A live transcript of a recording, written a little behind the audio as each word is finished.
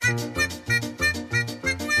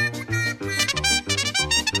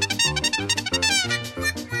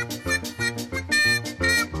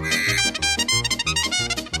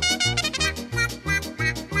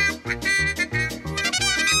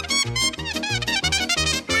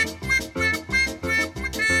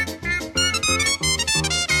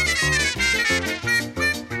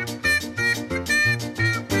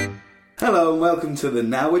Hello and welcome to the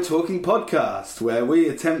Now We're Talking podcast, where we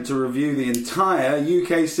attempt to review the entire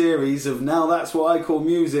UK series of Now That's What I Call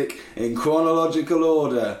Music in chronological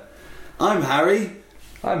order. I'm Harry.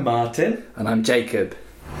 I'm Martin. And I'm Jacob.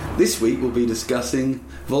 This week we'll be discussing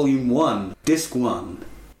Volume 1, Disc 1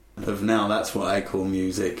 of Now That's What I Call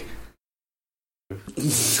Music.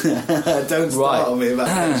 Don't start on me about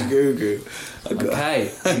Catch Goo Goo.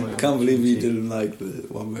 Okay. I can't believe you didn't like the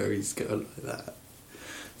one where he's going like that.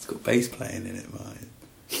 It's got bass playing in it, Martin.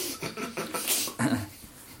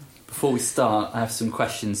 Before we start, I have some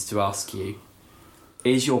questions to ask you.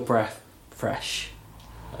 Is your breath fresh?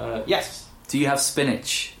 Yes. Do you have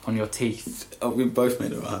spinach on your teeth? Oh, we both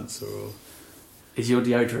made our answer. Or... Is your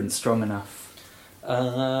deodorant strong enough?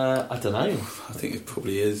 I don't know. I think it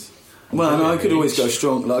probably is. Well, no, I could always go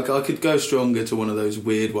strong. Like, I could go stronger to one of those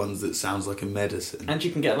weird ones that sounds like a medicine. And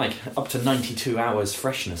you can get like up to 92 hours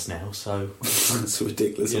freshness now, so that's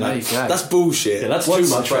ridiculous. Yeah, there you go. That's bullshit. Yeah, that's too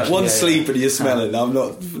much. One sleep and you're smelling. I'm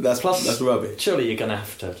not. That's rubbish. Surely you're going to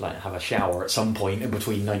have a shower at some point in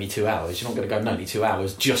between 92 hours. You're not going to go 92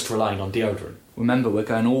 hours just relying on deodorant. Remember, we're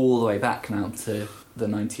going all the way back now to the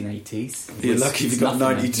 1980s. You're lucky if you've got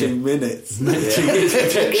 92 minutes. 92 years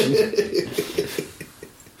protection.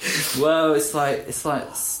 Well, it's like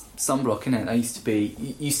sunblock, innit?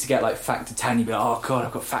 You used to get like factor 10. You'd be like, oh god,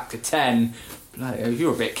 I've got factor 10. Like,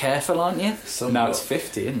 you're a bit careful, aren't you? Sunblock. Now it's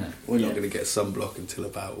 50, isn't it? We're not going to get sunblock until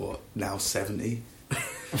about now 70.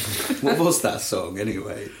 What was that song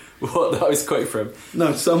anyway? What that was quote from?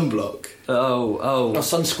 No, sunblock. Oh,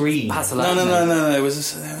 sunscreen. No. There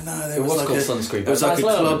was called sunscreen. It was like a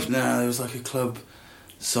club. No, there was like a club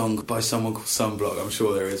song by someone called Sunblock. I'm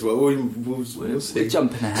sure there is. Well, we'll see. We're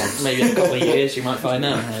jumping ahead. Maybe in a couple of years you might find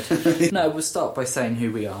out. No, we'll start by saying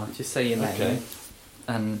who we are. Just say your name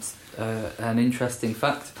and an interesting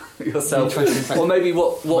fact about yourself. Or maybe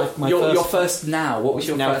what your first now. What was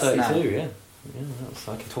your now first 32, now?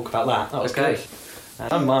 Yeah, I can talk about that. That was okay.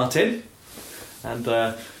 Good. I'm Martin, and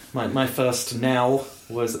my first now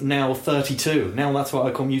was Now 32. Now That's What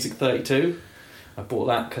I Call Music 32. I bought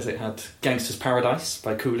that because it had Gangster's Paradise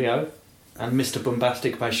by Coolio and Mr.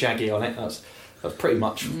 Bombastic by Shaggy on it. That's pretty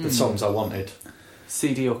much the songs I wanted.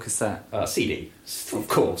 CD or cassette? CD, of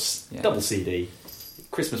course. Yeah. Double CD.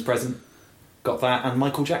 Christmas present. Got that and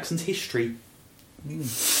Michael Jackson's History.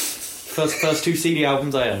 First two CD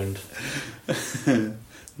albums I owned.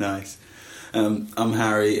 Nice. I'm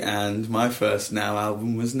Harry, and my first Now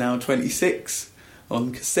album was Now 26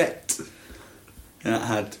 on cassette. And it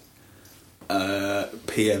had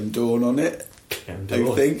PM Dawn on it. PM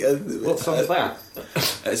Dawn? I think. What song is that?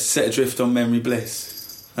 Set Adrift on Memory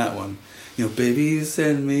Bliss. That one. You know, baby, you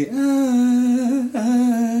send me...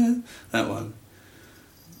 that one.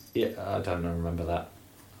 Yeah, I don't remember that.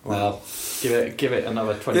 Well, give it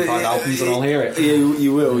another 25 albums and I'll hear it. Yeah,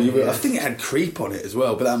 you will. I think it had Creep on it as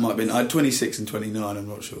well, but that might have been... I had 26 and 29, I'm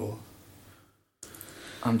not sure.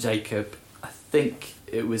 I'm Jacob. I think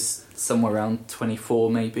it was somewhere around 24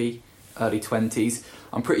 maybe, early 20s.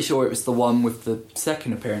 I'm pretty sure it was the one with the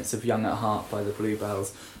second appearance of Young at Heart by the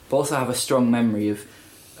Bluebells. But also I have a strong memory of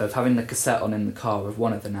having the cassette on in the car of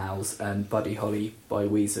one of the Nows and Buddy Holly by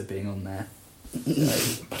Weezer being on there.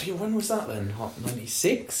 Buddy, when was that then?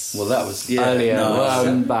 96? Well, that was earlier.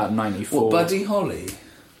 No, about 94. What, Buddy Holly?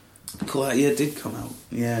 Cool, yeah, it did come out.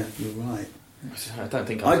 Yeah, you're right. I don't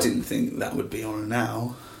think I didn't think that would be on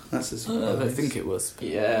Now. That's as I don't think it was.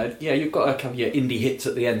 Yeah, you've got a couple of your indie hits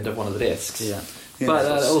at the end of one of the discs. Yeah, but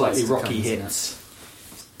all like the rocky hits.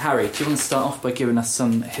 Harry, do you want to start off by giving us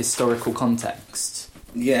some historical context?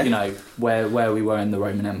 Yeah. You know, where we were in the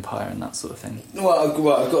Roman Empire and that sort of thing. Well,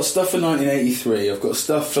 I've got stuff for 1983, I've got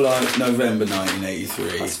stuff for like November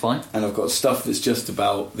 1983. That's fine. And I've got stuff that's just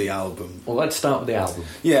about the album. Well, let's start with the album.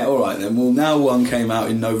 Yeah, alright then. Well, Now One came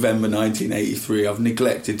out in November 1983. I've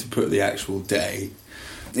neglected to put the actual day.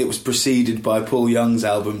 It was preceded by Paul Young's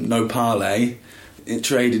album No Parley. It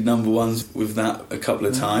traded number ones with that a couple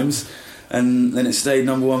of times. And then it stayed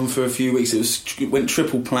number one for a few weeks. It went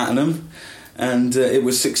triple platinum. And it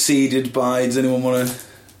was succeeded by... Does anyone want to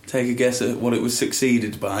take a guess at what it was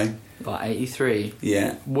succeeded by? By 83?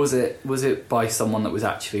 Yeah. Was it by someone that was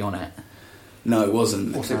actually on it? No, it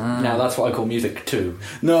wasn't. Now That's What I Call Music 2.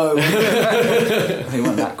 No. They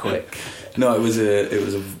weren't that quick. No, it was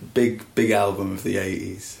a big album of the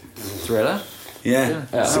 80s. Thriller? Yeah,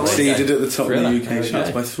 Yeah. succeeded at the top Thriller. of the UK charts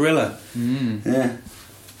Okay. by Thriller. Mm. Yeah.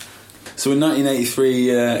 So in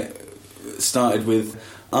 1983, started with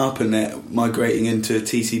ARPANET migrating into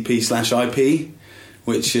TCP/IP,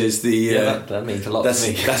 which is the that means a lot to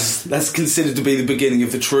me. that's considered to be the beginning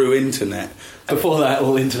of the true internet. Before that,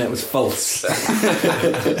 all internet was false.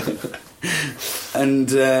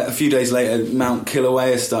 And a few days later, Mount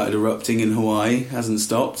Kilauea started erupting in Hawaii. Hasn't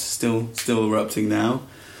stopped. Still erupting now.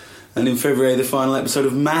 And in February, the final episode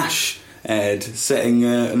of MASH aired, setting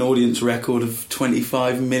an audience record of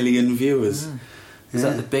 25 million viewers. Is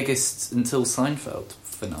that the biggest until Seinfeld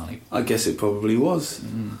finale? I guess it probably was.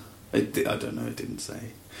 I don't know. It didn't say.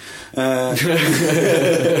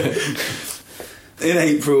 In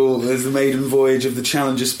April, there's the maiden voyage of the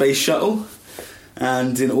Challenger space shuttle,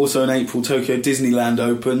 and also in April, Tokyo Disneyland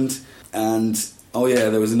opened. And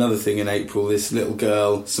there was another thing in April. This little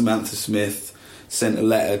girl, Samantha Smith, sent a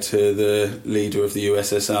letter to the leader of the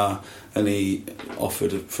USSR, and he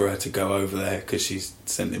offered for her to go over there because she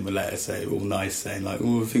sent him a letter saying, all nice, saying like,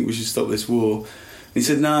 "Oh, I think we should stop this war." He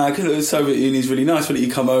said, "Nah, the Soviet Union's really nice. Why don't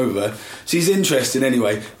you come over?" She's interested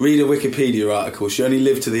anyway. Read a Wikipedia article. She only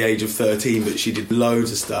lived to the age of 13, but she did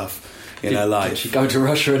loads of stuff in her life. Did she go to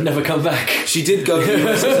Russia and never come back? She did go to the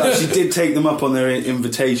USSR. She did take them up on their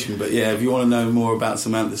invitation. But yeah, if you want to know more about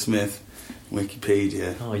Samantha Smith,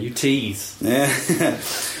 Wikipedia. Oh, you tease. Yeah.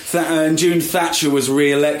 In June, Thatcher was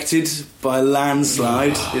re-elected by a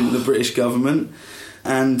landslide in the British government.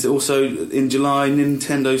 And also in July,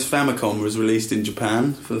 Nintendo's Famicom was released in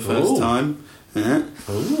Japan for the first time. Yeah.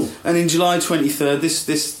 Ooh. And in July 23rd,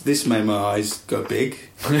 this made my eyes go big.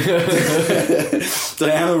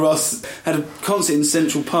 Diana Ross had a concert in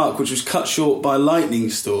Central Park, which was cut short by a lightning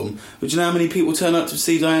storm. But you know how many people turn up to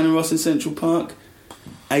see Diana Ross in Central Park?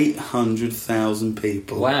 800,000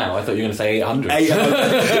 people. Wow, I thought you were going to say 800.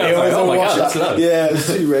 800. Oh my gosh, that's low. Yeah, it was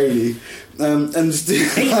too rainy. And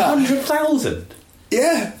 800,000?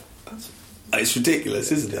 Yeah. It's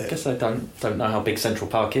ridiculous, isn't I it? guess I don't know how big Central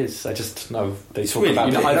Park is. I just know they talk really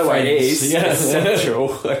about big. it. I know where it Friends. is. Yeah. It's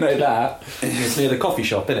central. I know that. It's near the coffee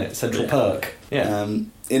shop, isn't it? Central Perk. Yeah.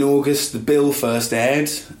 In August, The Bill first aired,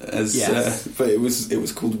 as Yes. but it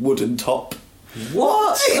was called Wooden Top.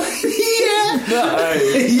 What? Yeah. No.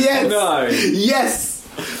 Yes. No. Yes.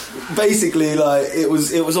 Basically, like it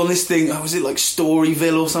was on this thing. Was it like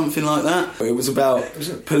Storyville or something like that? It was about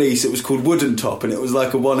police. It was called Wooden Top, and it was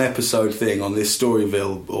like a one-episode thing on this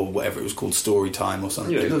Storyville or whatever it was called, Storytime or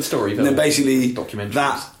something. Yeah, the Storyville. And then basically documentaries.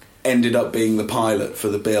 that ended up being the pilot for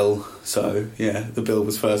The Bill. So yeah, The Bill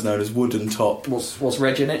was first known as Wooden Top. Was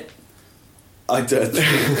Reg in it? I don't.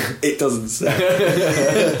 It doesn't say.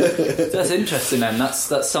 That's interesting then.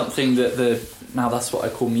 That's something that that's what I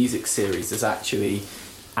call music series has actually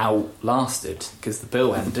outlasted, because The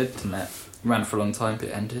Bill ended, didn't it? Ran for a long time, but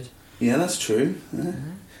it ended. Yeah, that's true.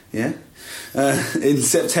 Yeah. In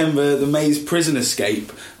September, the Maze prison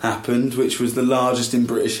escape happened, which was the largest in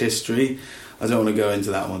British history. I don't want to go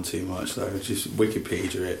into that one too much, though. Just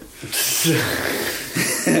Wikipedia it.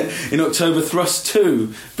 In October, Thrust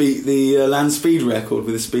 2 beat the land speed record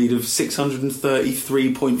with a speed of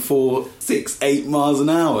 633.468 miles an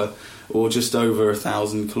hour, or just over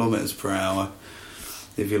 1,000 kilometres per hour,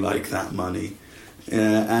 if you like that money.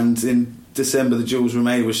 And in December, the Jules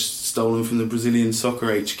Rimet was stolen from the Brazilian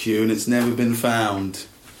soccer HQ, and it's never been found.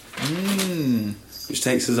 Which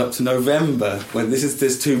takes us up to November, when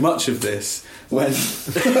there's too much of this. When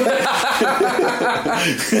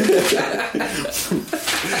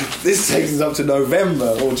this takes us up to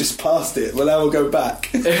November, or just past it. Well, now we'll go back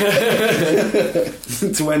to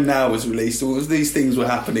when Now was released. All of these things were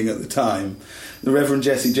happening at the time. The Reverend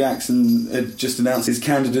Jesse Jackson had just announced his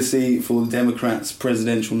candidacy for the Democrats'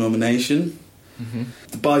 presidential nomination. Mm-hmm.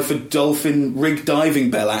 The Byford Dolphin rig diving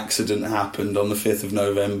bell accident happened on the 5th of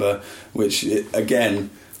November, which, again,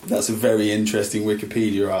 that's a very interesting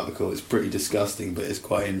Wikipedia article. It's pretty disgusting, but it's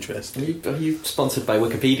quite interesting. Are you sponsored by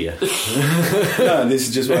Wikipedia? No, this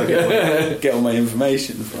is just where I get all my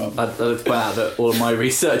information from. I'd point out that all of my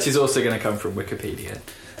research is also going to come from Wikipedia.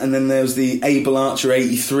 And then there was the Able Archer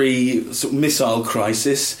 83 sort of missile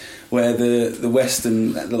crisis, where the West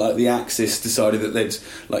and the Axis decided that they'd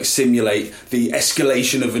simulate the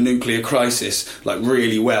escalation of a nuclear crisis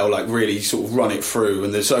really well, really sort of run it through,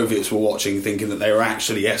 and the Soviets were watching, thinking that they were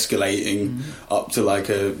actually escalating up to a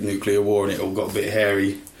nuclear war, and it all got a bit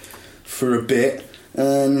hairy for a bit.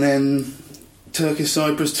 And then Turkish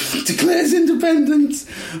Cyprus declares independence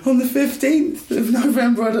on the 15th of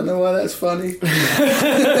November. I don't know why that's funny.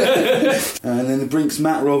 And then the Brinks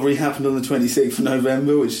Mat robbery happened on the 26th of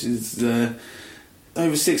November, which is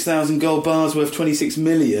over 6,000 gold bars worth 26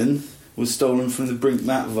 million was stolen from the Brink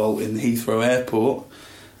Mat vault in Heathrow Airport.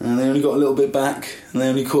 And they only got a little bit back, and they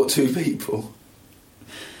only caught 2 people.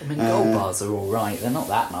 I mean, gold bars are all right. They're not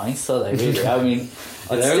that nice, are they? Really? I mean,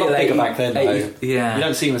 they're a lot bigger back then, though. Yeah, you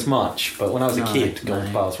don't see them as much. But when I was a kid,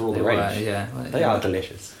 gold bars were all the rage. They are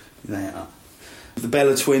delicious. They are. The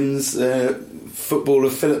Bella twins, footballer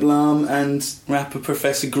Philip Lahm and rapper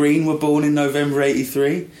Professor Green were born in November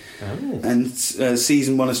 '83. Oh. And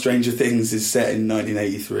season 1 of Stranger Things is set in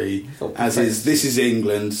 1983, as is This Is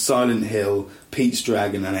England, Silent Hill, Pete's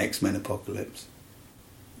Dragon, and X-Men Apocalypse.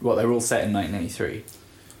 What, they're all set in 1983?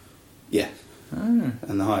 Yeah. Oh.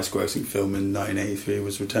 And the highest grossing film in 1983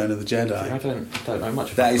 was Return of the Jedi. I don't know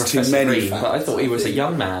much about that is Professor too many Green, facts, but I thought he was a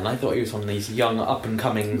young man. I thought he was one of these young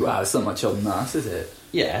up-and-coming... Wow, it's not much older than us, is it?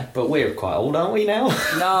 Yeah, but we're quite old, aren't we now?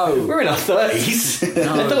 No. We're in our 30s.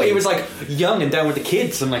 No. I thought he was like young and down with the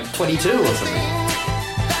kids and like 22 or something.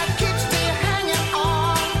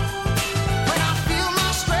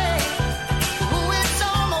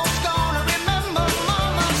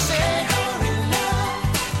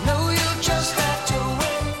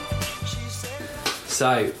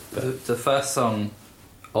 So, the first song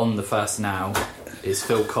on the first Now is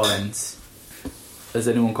Phil Collins. Has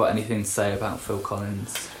anyone got anything to say about Phil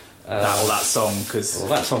Collins? That song? Cause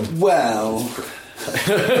that song. Well,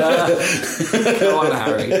 go on,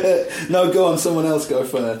 Harry. No, go on. Someone else go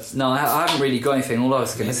first. No, I haven't really got anything. All I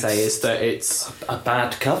was going to say is that it's a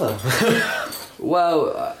bad cover.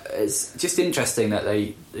 Well, it's just interesting that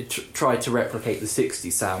they tried to replicate the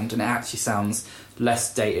 60s sound, and it actually sounds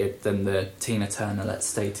less dated than the Tina Turner Let's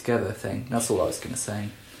Stay Together thing. That's all I was going to say.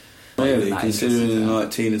 Really, considering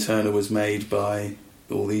like Tina Turner was made by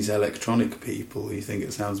all these electronic people, you think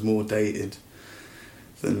it sounds more dated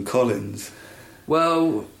than Collins?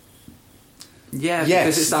 Well, yeah,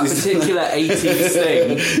 because it's that particular 80s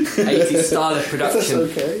thing, 80s style of production.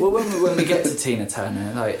 That's okay. Well, when we get to Tina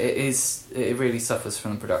Turner, like it really suffers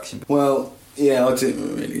from the production. Well, yeah, I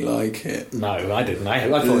didn't really like it. No, I didn't. I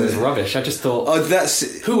thought it was rubbish. I just thought,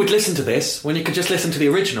 who would listen to this when you could just listen to the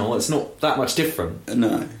original? It's not that much different.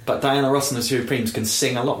 No. But Diana Ross and the Supremes can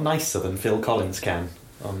sing a lot nicer than Phil Collins can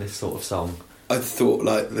on this sort of song. I thought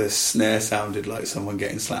like the snare sounded like someone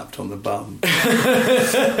getting slapped on the bum.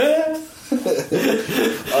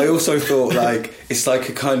 I also thought like it's like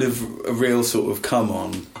a kind of a real sort of come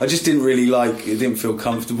on. I just didn't really like it, didn't feel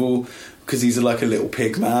comfortable because he's like a little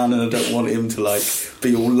pig man and I don't want him to like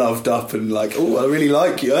be all loved up and like, oh, I really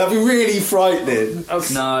like you. That'd be really frightening.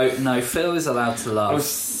 No, Phil is allowed to love.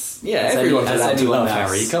 Everyone's allowed to love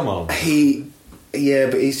Harry, come on. Yeah,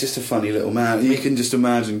 but he's just a funny little man. You can just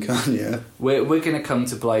imagine, can't you? We're going to come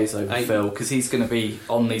to blows over Phil because he's going to be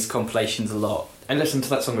on these compilations a lot. I listened to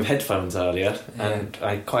that song with headphones earlier, and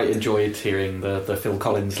I quite enjoyed hearing the Phil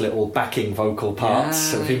Collins little backing vocal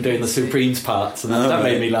parts of him doing the Supremes parts, and that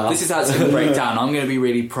made me laugh. This is how it's going to break down. I'm going to be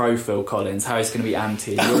really pro Phil Collins. Harry's going to be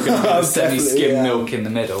anti. You're going to be semi-skim milk in the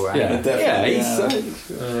middle, right? Yeah,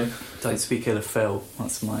 definitely. Don't speak ill of Phil.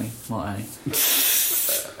 That's my motto.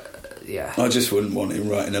 I just wouldn't want him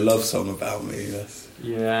writing a love song about me.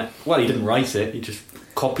 Yeah. Well, he didn't write it. He just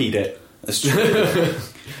copied it. That's true.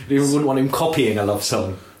 You wouldn't want him copying a love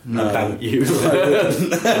song about you.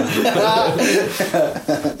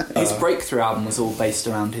 His breakthrough album was all based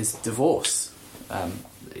around his divorce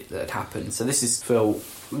that happened. So this is Phil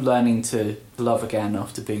learning to love again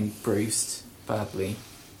after being bruised badly.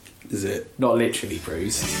 Is it? Not literally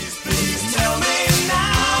bruised. Please tell me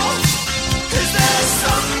now, is there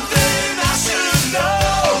something I should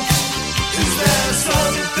know? Is there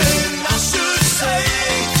something I should say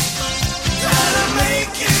that'll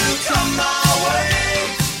make you come my way?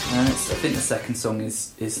 I think the second song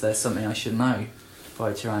is There Something I Should Know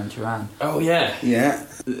by Duran Duran. Oh yeah. Yeah.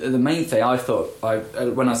 The main thing I thought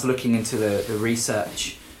when I was looking into the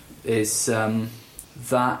research is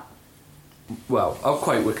that, well, I'll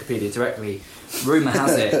quote Wikipedia directly. Rumour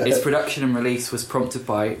has it, its production and release was prompted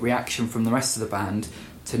by reaction from the rest of the band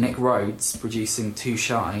to Nick Rhodes producing Too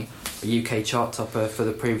Shy, a UK chart topper for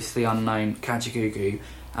the previously unknown Kajagoogoo,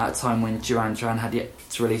 at a time when Duran Duran had yet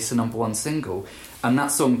to release a #1 single. And that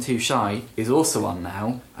song Too Shy is also on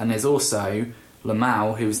now, and there's also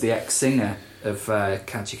Lamau, who was the ex-singer of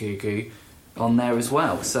Kajagoogoo, on there as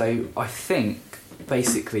well. So I think,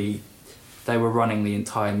 basically, they were running the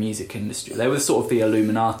entire music industry. They were sort of the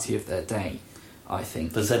Illuminati of their day, I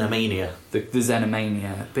think. The Xenomania. The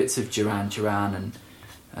Xenomania, bits of Duran Duran, and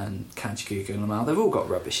and Kajagoogoo and Lamal. They've all got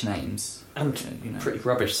rubbish names. And you know. pretty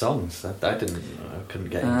rubbish songs. I couldn't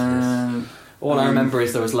get into this. All I remember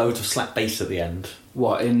is there was loads of slap bass at the end.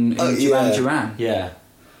 What, in Duran yeah. Duran? Yeah.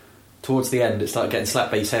 Towards the end, it started getting slap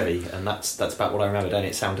bass heavy, and that's about what I remembered. And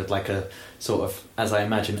it sounded like a sort of, as I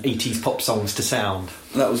imagine, 80s pop songs to sound.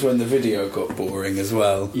 That was when the video got boring as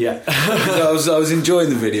well. Yeah. I was enjoying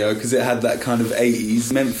the video because it had that kind of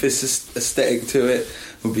 80s Memphis aesthetic to it.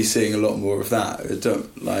 We'll be seeing a lot more of that.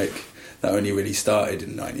 That only really started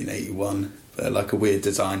in 1981. They're like a weird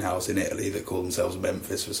design house in Italy that call themselves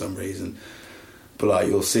Memphis for some reason. But like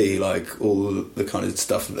you'll see like all the kind of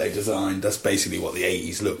stuff that they designed, that's basically what the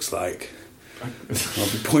 80s looks like.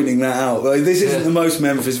 I'll be pointing that out. Like, this isn't the most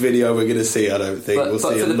Memphis video we're going to see, I don't think. But we'll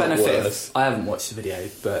see for a the lot benefit, worse. I haven't watched the video,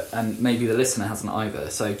 and maybe the listener hasn't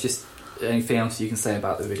either. So just anything else you can say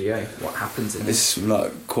about the video? What happens in it? It's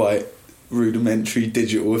like quite rudimentary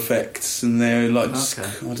digital effects, and they're like just, Okay.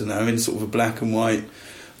 I don't know, in sort of a black and white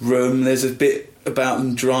room. There's a bit about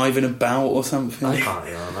them driving about or something. I can't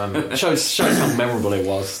even remember. It shows how memorable it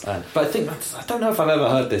was. But I don't know if I've ever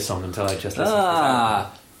heard this song until I just listened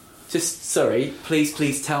to it. Sorry,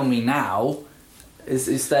 please tell me now.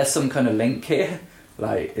 Is there some kind of link here?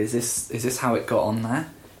 Like, is this how it got on there?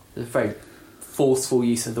 There's a very forceful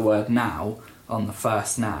use of the word now on the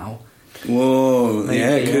first now. Whoa,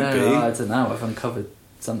 yeah, it could be. I don't know. I've uncovered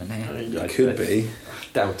something here. It could be.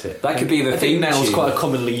 Doubt it. That could be the I think theme now is tune. quite a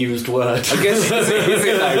commonly used word. I guess is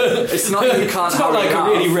it though? It's not. You can't. It's not hurry like enough.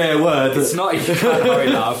 a really rare word. It's not. You can't hurry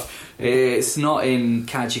enough. It's not in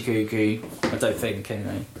Kajagoogoo. I don't think.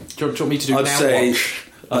 Anyway. Do you want me to do I'd now say-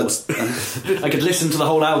 watch? I could listen to the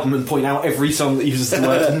whole album and point out every song that uses the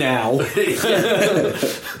word now.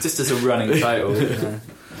 Just as a running title. Yeah.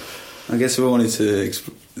 I guess if I wanted to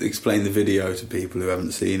explain the video to people who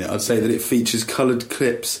haven't seen it, I'd say that it features coloured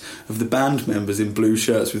clips of the band members in blue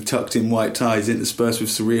shirts with tucked-in white ties interspersed with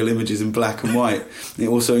surreal images in black and white. It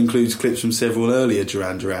also includes clips from several earlier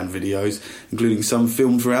Duran Duran videos, including some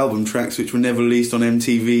filmed for album tracks which were never released on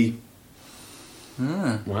MTV.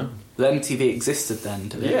 Wow. The MTV existed then,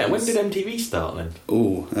 did it? Yeah, when did MTV start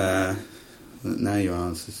then? Now your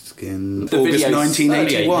answer's skin. The August videos-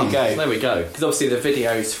 1981. Oh, yeah, There we go. Because obviously the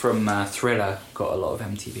videos from Thriller got a lot of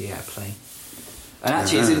MTV airplay. And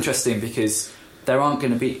actually it's interesting because there aren't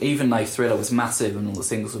going to be, even though Thriller was massive and all the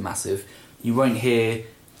singles were massive, you won't hear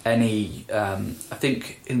any, I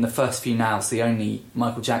think in the first few nows the only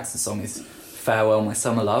Michael Jackson song is Farewell My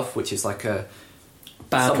Summer Love, which is like a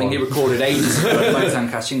something one. he recorded ages ago at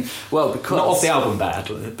Motown Catching. Well, because Not off the album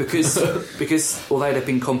bad. because although there'd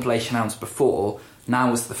been compilation albums before,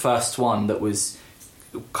 Now was the first one that was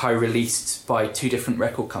co-released by two different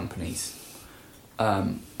record companies,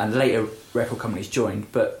 and later record companies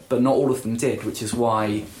joined, but not all of them did, which is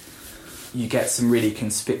why you get some really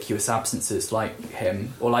conspicuous absences like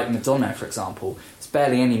him, or like Madonna, for example. There's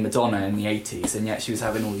barely any Madonna in the 80s, and yet she was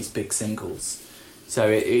having all these big singles. So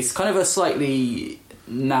it's kind of a slightly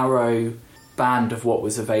narrow band of what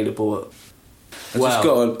was available. I just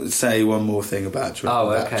got to say one more thing about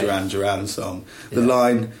that Duran Duran song. The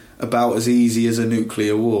line, about as easy as a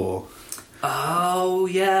nuclear war. Oh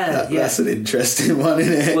yeah, That's an interesting one,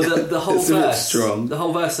 isn't it? Well, the whole it's a bit verse, strong. the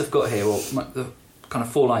whole verse I've got here, or the kind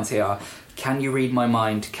of 4 lines here are: "Can you read my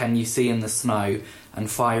mind? Can you see in the snow? And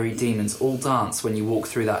fiery demons all dance when you walk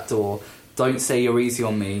through that door. Don't say you're easy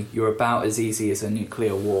on me. You're about as easy as a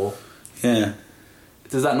nuclear war." Yeah.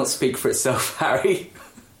 Does that not speak for itself, Harry?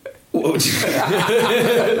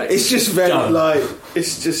 It's just very Done.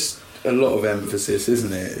 it's just a lot of emphasis,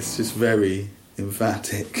 isn't it? It's just very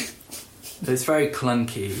emphatic. It's very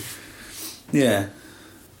clunky. Yeah.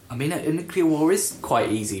 I mean, a nuclear war is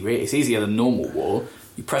quite easy, really. It's easier than normal war.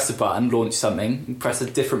 You press a button, launch something, you press a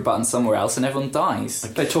different button somewhere else, and everyone dies.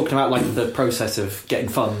 They're talking about like the process of getting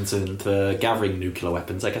funds and gathering nuclear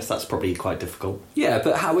weapons. I guess that's probably quite difficult. Yeah,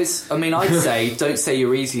 but how is... I mean, I'd say, don't say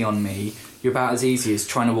you're easy on me. You're about as easy as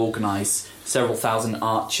trying to organise several thousand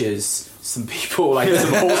archers, some people, like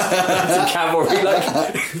some some cavalry, like...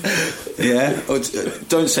 Yeah. Or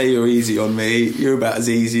don't say you're easy on me. You're about as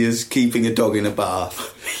easy as keeping a dog in a bath.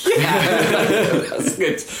 Yeah, that's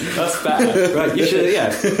good. That's better. Right, you should,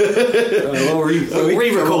 yeah. We'll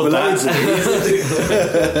re-record that.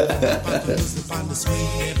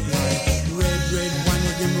 Red wine,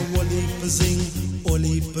 you give me all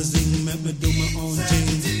heap of zing, make me do my own thing.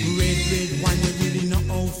 Red wine, you really know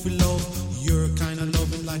how to love. You're kind of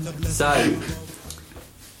loving like a blessing. So,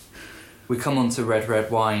 we come on to Red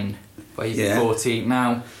Wine by Yeah. UB40.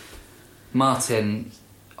 Now, Martin,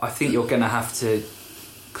 I think you're going to have to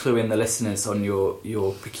clue in the listeners on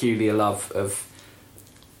your peculiar love of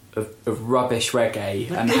of rubbish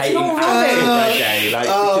reggae and It's hating not active rubbish. reggae. Like,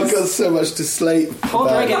 Oh, I've because- got so much to slate.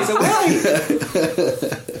 Hard reggae's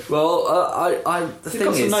alright. well, the They've thing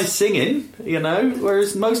got some is, nice singing, you know,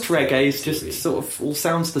 whereas most reggae's just sort of all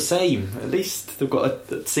sounds the same. At least they've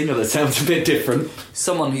got a singer that sounds a bit different.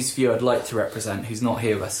 someone whose view I'd like to represent, who's not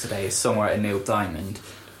here with us today, is songwriter Neil Diamond,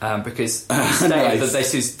 because he stated Nice.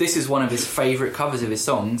 that this is one of his favourite covers of his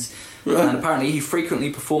songs, and apparently he frequently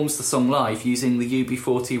performs the song live using the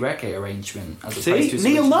UB40 reggae arrangement as opposed to See, his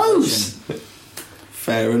Neil original knows. version.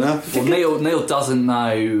 Fair enough. Well, Neil doesn't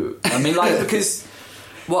know. I mean, like, because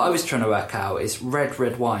what I was trying to work out is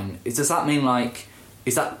red wine. Does that mean like,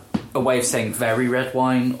 is that a way of saying very red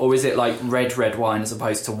wine, or is it like red wine as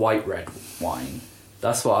opposed to white red wine?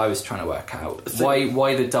 That's what I was trying to work out.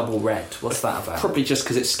 Why the double red? What's that about? Probably just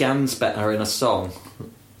because it scans better in a song.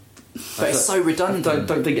 But it's so redundant. I don't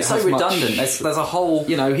think it it's has so much- redundant. There's a whole.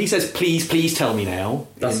 You know, he says, please tell me now.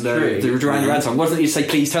 That's in true. The Duran Duran song. Why doesn't he say,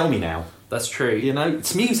 please tell me now? That's true. You know,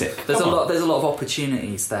 it's music. There's Come a on. lot. There's a lot of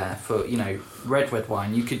opportunities there for red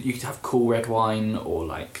wine. You could have cool red wine or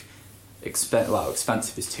like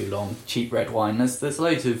expensive is too long. Cheap red wine. There's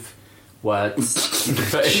loads of words you can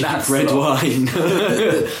put in that Red slot. wine.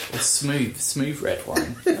 Or smooth red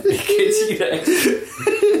wine. Because,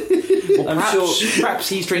 I'm Perhaps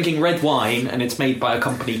he's drinking red wine and it's made by a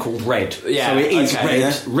company called Red. Yeah, so it is okay,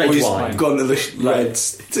 red Or he's wine. Gone to the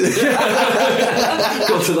Reds. Gone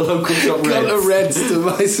to the local shop Gone to Reds. Reds to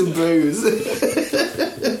buy some booze.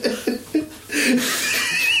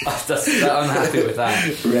 I'm happy with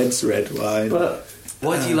that. Red's red wine. But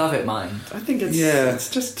Why do you love it, Martin? I think it's Yeah. it's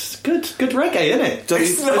just good reggae, isn't it? Don't you-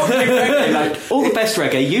 It's not really reggae, like, All the best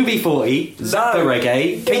reggae, UB40, Zappa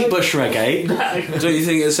reggae, Kate Bush reggae. Don't you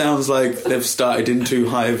think it sounds like they've started in too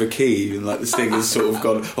high of a key and like the singer's sort of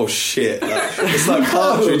gone, oh shit, like, it's like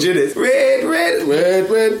Partridge, isn't it? Red.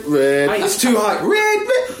 It's too high. Red.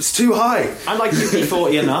 It's too high. I like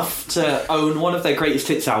UB40 enough to own one of their greatest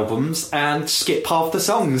hits albums and skip half the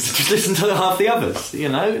songs, just listen to half the others. You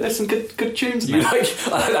know, there's some good tunes. You Mate. you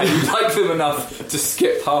like them enough to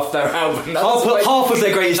skip half their album. Half of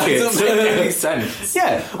their greatest That hits. doesn't make any sense.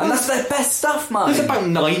 Yeah, And that's their best stuff, man. there's about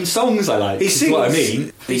 9 songs I like. He is sings. what I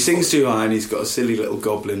mean. He sings too high and he's got a silly little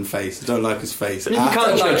goblin face. I don't like his face. You can't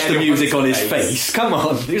don't like judge the music on his anyone's face. Come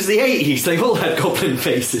on, it was the 80s. They all had goblin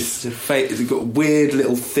faces. He's got a weird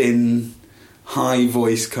little thin, high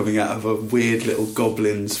voice coming out of a weird little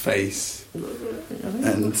goblin's face,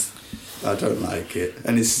 and I don't like it.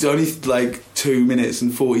 And it's only like 2 minutes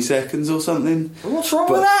and 40 seconds or something. What's wrong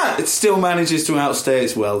But with that? it still manages to outstay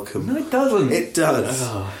its welcome. No, it doesn't. It does.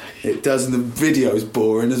 Oh. It does, and the video's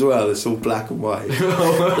boring as well. It's all black and white.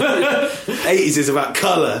 80s is about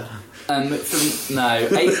colour.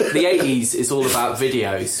 The 80s is all about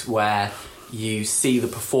videos where you see the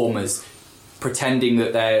performers pretending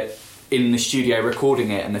that they're in the studio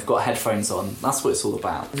recording it and they've got headphones on. That's what it's all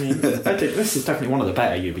about. I think this is definitely one of the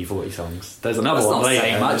better UB40 songs. There's another That's one not later.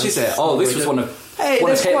 saying much, is it? Oh, this was one of Hey,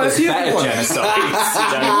 one of there's quite a Hitler's few better ones.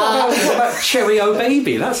 genocides. What about Cherry O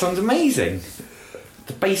Baby? That song's amazing.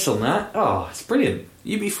 The bass on that, oh, it's brilliant.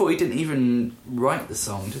 UB40 didn't even write the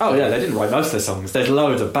song, did Oh they? yeah, they didn't write most of their songs. There's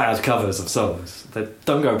loads of bad covers of songs.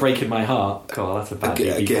 Don't Go Breaking My Heart. God, that's a bad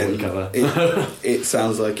UB40 cover. It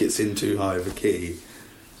sounds like it's in too high of a key.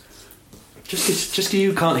 Just 'cause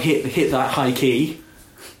you can't hit that high key.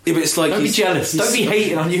 Yeah, but it's like Don't be jealous. Don't be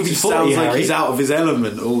hating on It UB40. just sounds like Harry. he's out of his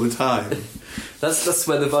element all the time. That's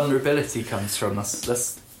where the vulnerability comes from.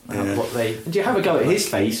 That's Yeah. what they... And you have a go at his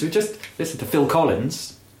face. We just listen to Phil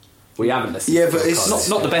Collins. We haven't listened Yeah, to but Phil it's Collins.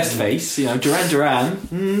 Not the best face, you know. Duran Duran.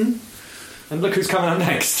 And look who's coming up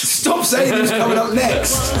next. Stop saying who's coming up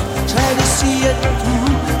next. Try to see it through,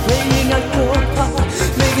 playing out your part,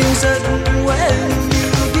 making certain when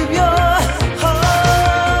you give your heart,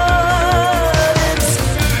 it's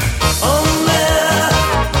only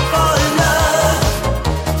for love.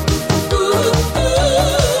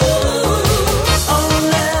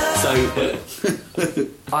 Only. So,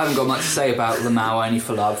 I haven't got much to say about Lamau Only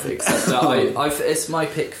for Love, except that it's my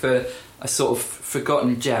pick for a sort of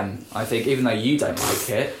forgotten gem, I think, even though you don't like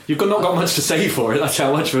it. You've not got much to say for it. That's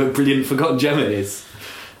how much of a brilliant forgotten gem it is.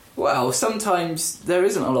 Well, sometimes there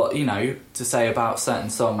isn't a lot, to say about certain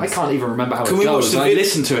songs. I can't even remember how Can it we goes. watch the I vid-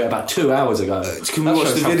 listened to it about 2 hours ago. Can we That watch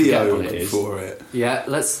shows the how video forgettable it is. for it? Yeah,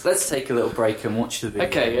 let's take a little break and watch the video.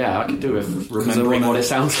 Okay, yeah, I can do with 'Cause I remembering wanna- what it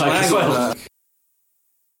sounds like Hang as on, well.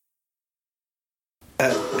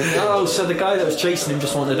 Oh, so the guy that was chasing him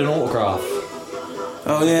just wanted an autograph.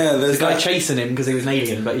 Oh yeah, there's The guy that. chasing him because he was an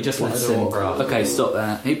alien, but he just wanted an autograph. Okay, stop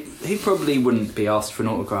there. He probably wouldn't be asked for an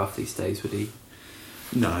autograph these days, would he?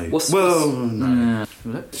 No. What's- no.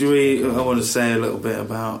 Yeah. I want to say a little bit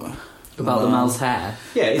about the Mal's hair.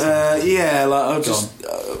 Yeah, it's, yeah, like I just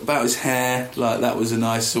about his hair. Like that was a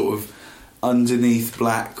nice sort of underneath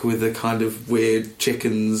black with a kind of weird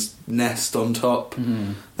chicken's nest on top.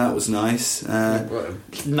 That was nice.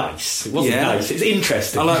 nice. It wasn't Yeah. nice. It's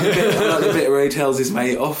interesting. I like the bit where he tells his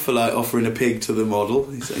mate off for like offering a pig to the model.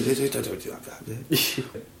 He's like, don't do that.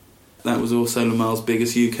 That was also Lamar's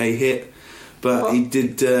biggest UK hit, but What? he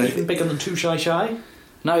did. Even bigger than Too Shy Shy.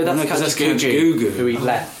 No, that's No, 'cause Catch that's Catch a Goo Goo. who he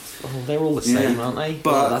left. Oh, they're all the same, Yeah. aren't they?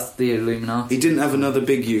 But Well, that's the Illuminati. he didn't have another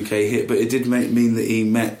big UK hit, but it did mean that he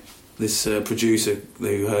met this producer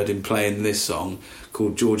who heard him playing this song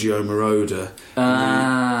called Giorgio Moroder.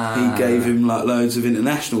 He gave him like loads of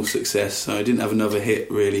international success, so he didn't have another hit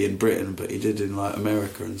really in Britain, but he did in like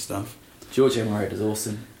America and stuff. Giorgio Moroder's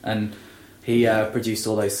awesome, and he produced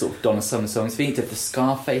all those sort of Donna Summer songs. He did the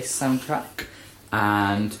Scarface soundtrack,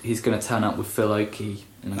 and he's going to turn up with Phil Oakey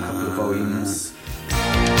in a couple of volumes.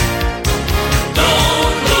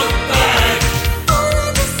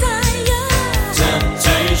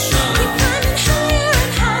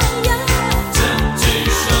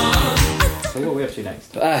 So what are we up to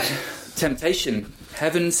next? Temptation,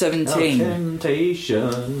 Heaven 17.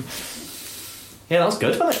 Temptation. Yeah, that was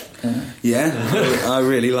good, wasn't it? Yeah, I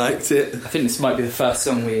really liked it. I think this might be the first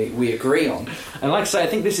song we agree on. And like I say, I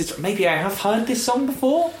think this is maybe I have heard this song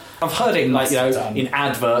before. I've heard it like in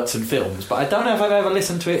adverts and films, but I don't know if I've ever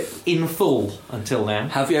listened to it in full until now.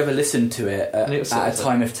 Have you ever listened to it at a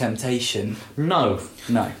time of temptation? No,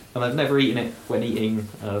 No. and I've never eaten it when eating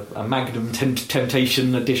a Magnum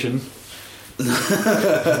Temptation edition.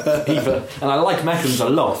 Either, and I like Magnums a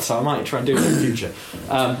lot, so I might try and do it in the future.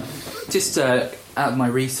 Just out of my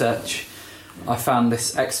research, I found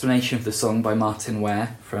this explanation of the song by Martin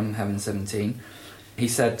Ware from Heaven 17. He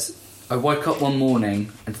said, I woke up one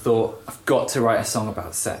morning and thought, I've got to write a song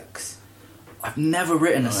about sex. I've never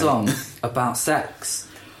written a song about sex.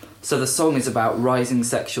 So the song is about rising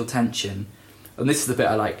sexual tension. And this is the bit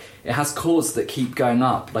I like. It has chords that keep going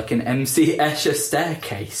up, like an MC Escher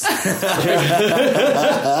staircase.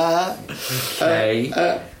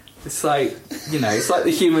 Okay. It's like, it's like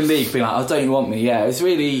the Human League being like, oh, don't you want me? Yeah, it's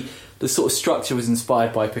really... The sort of structure was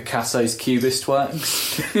inspired by Picasso's Cubist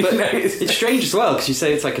works. But it's strange as well, because you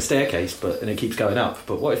say it's like a staircase, and it keeps going up.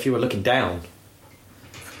 But what if you were looking down?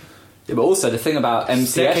 Yeah, but also the thing about MC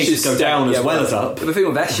Staircases Escher's go down as well as up. The thing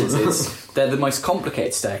with Escher's is they're the most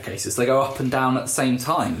complicated staircases. They go up and down at the same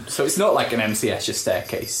time. So it's not like an MC Escher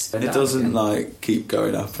staircase. It doesn't like keep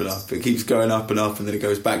going up and up. It keeps going up and up, and then it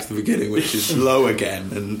goes back to the beginning, which is low again.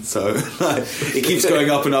 And so like, it keeps going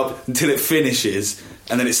up and up until it finishes,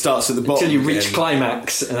 and then it starts at the bottom Until you reach again.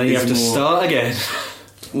 climax, and then you have to More- start again.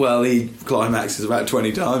 Well, he climaxes about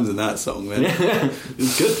 20 times in that song. Then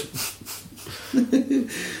It's good.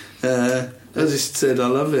 I just said I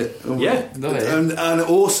love it. Yeah, love it. And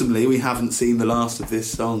awesomely, we haven't seen the last of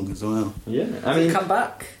this song as well. Yeah, I Does it mean, come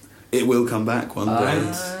back? It will come back one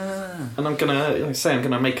day. and I'm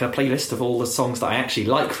gonna make a playlist of all the songs that I actually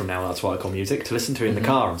like from Now That's What I Call Music to listen to in the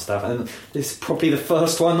car and stuff. And this is probably the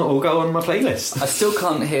first one that will go on my playlist. I still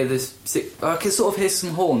can't hear this. I can sort of hear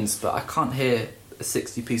some horns, but I can't hear a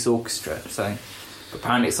 60-piece orchestra. So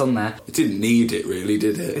apparently it's on there. It didn't need it, really,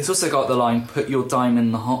 did it? It's also got the line, put your dime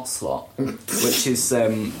in the hot slot, which is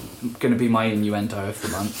going to be my innuendo of the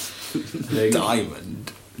month.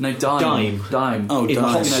 Diamond. No, dime. Dime. Oh, in dime. the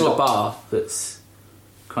hot Slot. the bar that's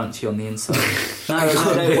crunchy on the inside.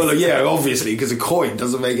 Well, yeah, obviously, because a coin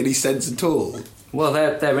doesn't make any sense at all. Well,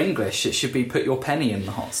 they're English. It should be put your penny in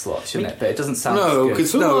the hot slot, shouldn't it? But it doesn't sound No, as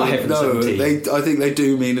because good. Oh, heaven 17. I think they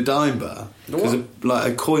do mean a dime bar. Because What?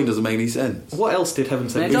 a coin doesn't make any sense. What else did Heaven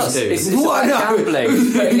It 17 does. do? It's What? like No.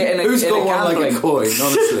 gambling. Putting it in a, Who's in got a one gambling. like a coin,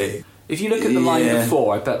 honestly? If you look at the line Yeah.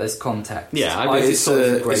 before, I bet there's context. Yeah, I I bet just It's thought it was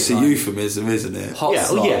a great it's a line. euphemism, isn't it? Hot Yeah,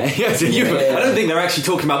 slot. I don't think they're actually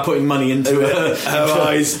talking about putting money into Her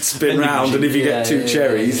eyes spin round, and if you get two Yeah,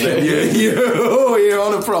 cherries, yeah. then you're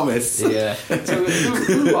on a promise. Yeah. So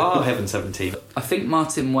who are Heaven 17? I think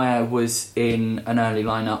Martin Ware was in an early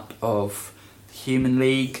lineup of Human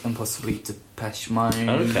League and possibly Depeche Mode.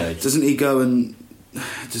 Okay. Doesn't he go and...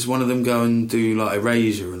 Does one of them go and do, like,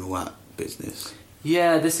 Erasure and all that business?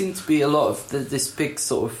 Yeah, there seemed to be a lot of this big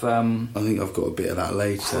sort of I think I've got a bit of that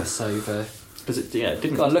later. crossover. Because it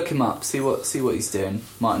didn't. Go on, look him up. See what he's doing.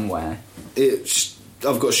 Martin Ware.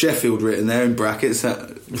 I've got Sheffield written there in brackets. That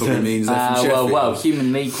probably means they're from Sheffield. well,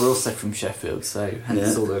 Human League were also from Sheffield, so hence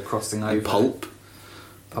Yeah. all the crossing over. And Pulp.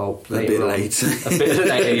 Pulp. A bit later on. later. A bit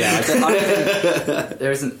later, yeah. I don't think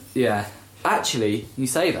there isn't. Yeah, actually, you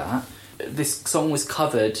say that this song was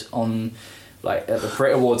covered on like at the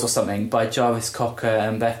Brit Awards or something by Jarvis Cocker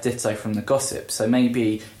and Beth Ditto from The Gossip. So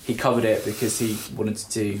maybe he covered it because he wanted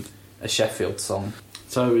to do a Sheffield song.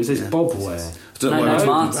 So is this Bob Ware? No,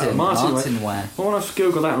 Martin Martin Ware. Well, when I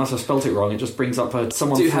Google that, unless I spelt it wrong, it just brings up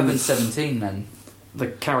someone Do from Heaven 17 then. the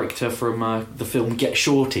character from the film Get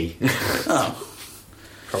Shorty. Oh,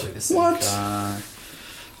 Probably the same What? guy.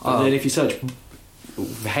 And then if you search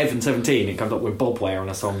Heaven 17, it comes up with Bob Ware on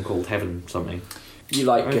a song called Heaven something. You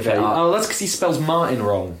like Give It Up. Oh, that's because he spells Martin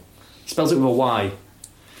wrong. He spells it with a Y.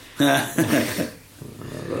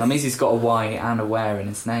 That means he's got a Y and a Where in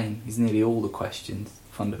his name. He's nearly all the questions,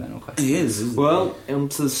 fundamental questions. he is. Isn't Well, on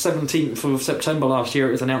to the 17th of September last year,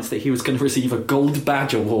 it was announced that he was going to receive a Gold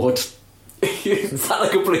Badge Award. Is that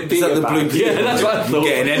like a Blue Is that the Blue badge? Peter? Yeah, that's what I thought.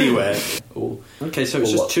 Getting anywhere. Or- Okay, so it's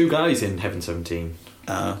Or just what? two guys in Heaven 17.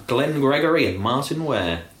 Glenn Gregory and Martin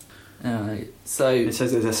Ware. So It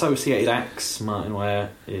says there's associated acts. Martin Ware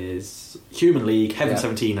is Human League, Heaven Yeah.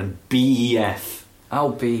 17 and BEF.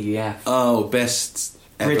 LBF. Oh, best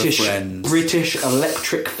ever friends. British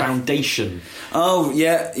Electric Foundation. Oh,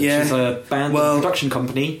 yeah, Which yeah. is a band Well, and production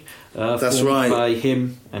company that's formed right. by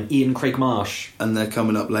him and Ian Craig Marsh. And they're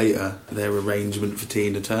coming up later. Their arrangement for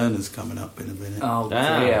Tina Turner's coming up in a minute. Oh,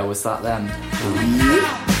 Ah. yeah, was that them?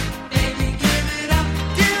 Baby, give it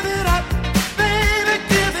up, baby,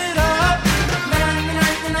 give it up.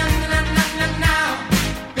 Now,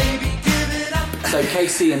 baby, give it up. So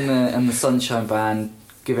Casey and the Sunshine Band,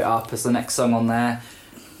 Give It Up as the next song on there.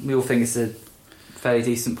 We all think it's a fairly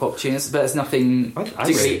decent pop tune, but there's nothing I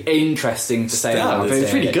particularly interesting to say Yeah, about but it.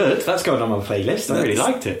 it's really good. That's going on my playlist. I really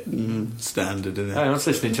liked it. Standard, isn't it? I was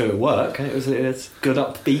listening to it at work, and it's good,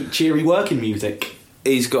 upbeat, cheery working music.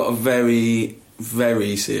 He's got a very,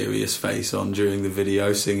 very serious face on during the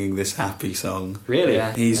video singing this happy song. Really?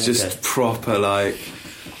 Yeah. He's Okay. just proper, like,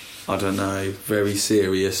 I don't know, very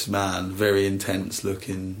serious man, very intense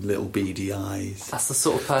looking, little beady eyes. That's the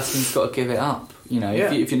sort of person who's got to give it up. You know,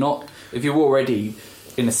 Yeah. if you're already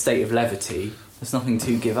in a state of levity, there's nothing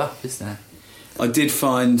to give up, is there? I did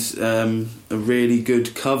find a really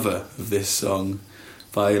good cover of this song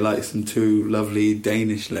by like some two lovely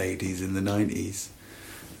Danish ladies in the 90s.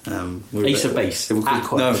 Ace of Base. They were called,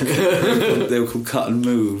 Aqua. no, they were called Cut and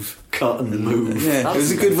Move. Cut and move. Yeah, it was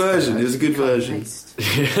a good version. It was a good version.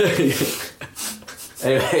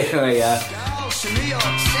 Anyway, Girls from New York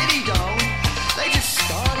City don't. They just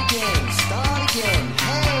start again.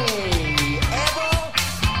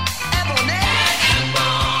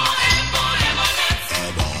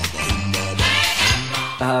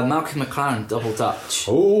 Hey, Malcolm McLaren, Double Dutch.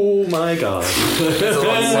 Oh my god. There's a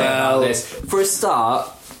lot to say about this. For a start,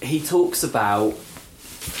 he talks about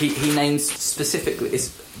he names specifically. It's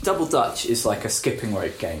Double Dutch is like a skipping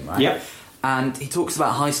rope game, right? Yep. And he talks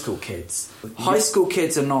about high school kids. High school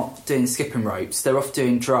kids are not doing skipping ropes. They're off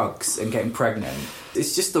doing drugs and getting pregnant.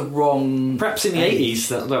 It's just the wrong. Perhaps in the age.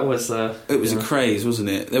 80s that was. It was a craze, wasn't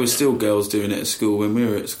it? There were still girls doing it at school when we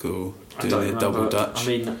were at school, doing it double Dutch. I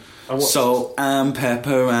mean, I watched. Salt and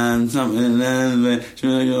pepper and something. Do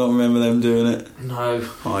you not remember them doing it? No.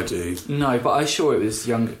 I do. No, but I'm sure it was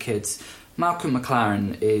younger kids. Malcolm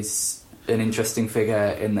McLaren is an interesting figure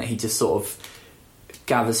in that he just sort of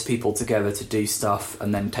gathers people together to do stuff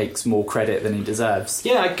and then takes more credit than he deserves.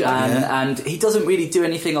 Yeah, And he doesn't really do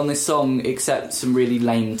anything on this song except some really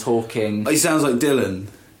lame talking. He sounds like Dylan.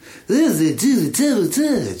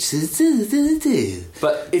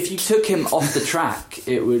 But if you took him off the track,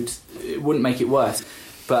 it wouldn't make it worse.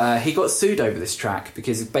 But he got sued over this track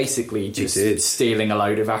because it's basically just did. stealing a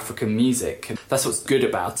load of African music. And that's what's good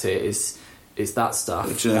about it is that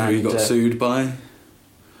stuff. Do you know who he got sued by?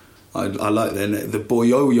 I like the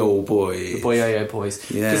Boyoyo Boy. The Boyoyo Boys.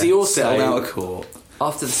 Yeah, Because he also, settled out of court.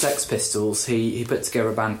 after the Sex Pistols, he put together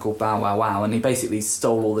a band called Bow Wow Wow, and he basically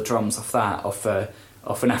stole all the drums off that, off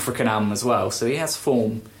an African album as well. So he has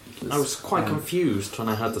form. I was quite confused when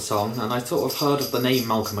I heard the song, and I sort of heard of the name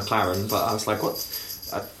Malcolm McLaren, but I was like, what?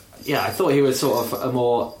 I thought he was sort of a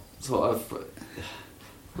more sort of.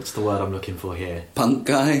 What's the word I'm looking for here? Punk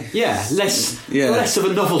guy. Yeah, less of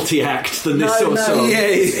a novelty act than this sort of song.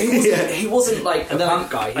 He wasn't like a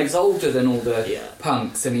punk guy. He was older than all the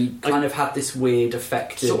punks, and he kind of had this weird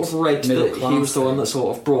affected Sort of read middle that class he was the one thing. that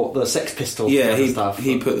sort of brought the Sex Pistols Yeah, together stuff.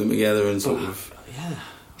 he put them together and sort of. Yeah,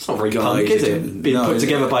 it's not very Guided punk, is it? him. Being No, put is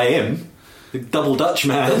together it? by him, the Double Dutch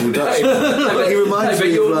man. Dutch. He reminds but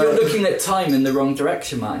me of, you're like- looking at time in the wrong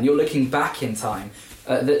direction, man. You're looking back in time.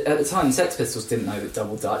 At the time, Sex Pistols didn't know that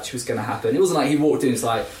Double Dutch was going to happen. It wasn't like he walked in and was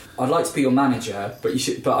like, "I'd like to be your manager, but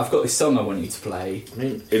I've got this song I want you to play." I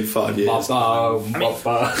mean, In 5 years.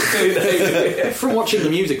 Ba-ba. from watching the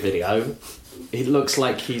music video, it looks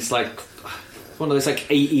like he's like one of those like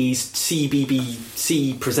 80s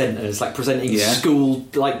CBBC presenters, like presenting Yeah. school,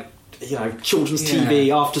 like, you know, children's TV,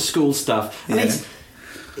 after school stuff. And Yeah.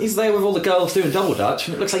 he's there with all the girls doing double dutch,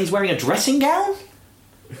 and it looks like he's wearing a dressing gown,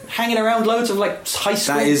 hanging around loads of like high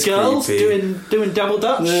school That is girls creepy. doing double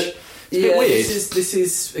dutch. It's a bit Yeah, weird. this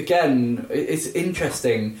is again, it's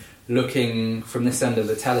interesting looking from this end of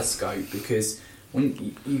the telescope, because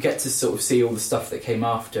when you get to sort of see all the stuff that came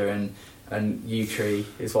after, and U-Tree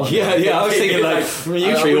is one. Yeah, I was thinking like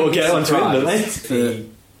U-Tree will get onto it, don't they?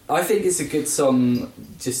 I think it's a good song,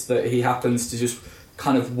 just that he happens to just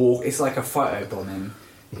kind of walk. It's like a photobombing,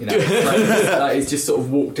 you know. Like he's just sort of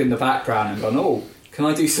walked in the background and gone, "Oh, can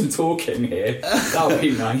I do some talking here? That would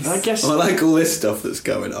be nice." I guess I like all this stuff that's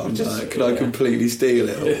going on. Can I completely steal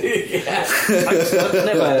it all?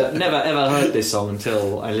 I've never ever heard this song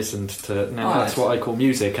until I listened to Now That's What I Call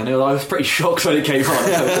Music, and I was pretty shocked when it came on.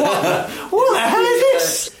 What the hell is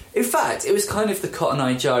this? In fact, it was kind of the Cotton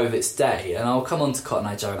Eye Joe of its day, and I'll come on to Cotton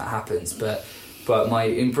Eye Joe when that happens, but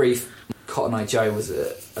in brief, Cotton Eye Joe was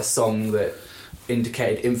a song that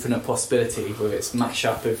indicated infinite possibility with its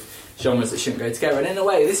mashup of genres that shouldn't go together, and in a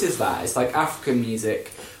way this is that. It's like African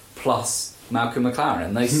music plus Malcolm McLaren,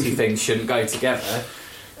 and those two things shouldn't go together.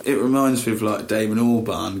 It reminds me of like Damon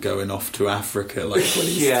Albarn going off to Africa, like when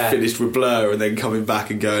he's Yeah. finished with Blur, and then coming back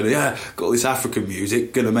and going, "Yeah, got all this African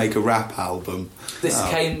music, gonna make a rap album." This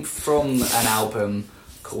came from an album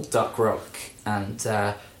called Duck Rock, and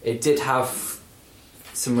it did have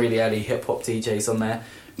some really early hip-hop DJs on there.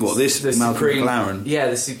 What, this The Malcolm McLaren? Yeah,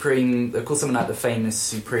 the Supreme. They're called something like the famous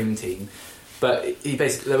Supreme team. But he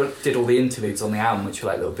basically did all the interludes on the album, which were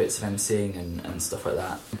like little bits of MCing and stuff like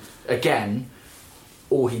that. Again,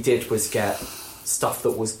 all he did was get stuff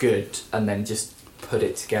that was good and then just put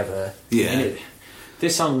it together. Yeah.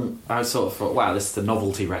 This song, I sort of thought, wow, this is the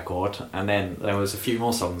novelty record, and then there was a few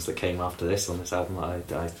more songs that came after this on this album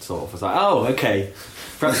that I sort of was like, oh, okay,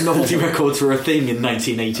 perhaps novelty records were a thing in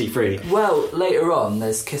 1983. Well, later on,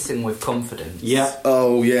 there's Kissing with Confidence. Yeah.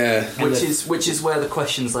 Oh yeah. Which is where the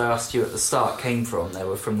questions I asked you at the start came from. They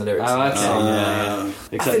were from the lyrics. Oh, of the okay, song. yeah.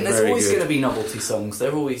 I Except think there's very always good. going to be novelty songs.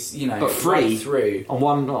 They're always, you know, But free. right through. on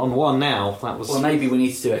one now, that was... Well, maybe we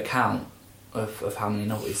need to do a count of how many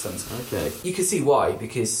novelty songs. Okay. You can see why,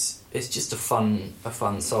 because it's just a fun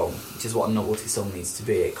song, which is what a novelty song needs to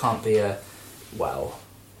be. It can't be I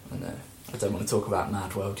don't want to talk about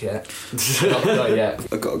Mad World yet. not yet.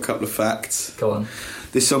 I got a couple of facts. Go on.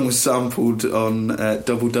 This song was sampled on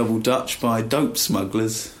Double Double Dutch by Dope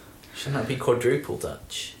Smugglers. Shouldn't that be quadruple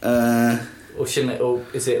Dutch? Uh, Or shouldn't it? Or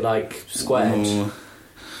is it like squared? oh.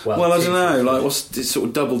 Well, I don't know. Like, what's this sort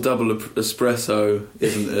of double espresso?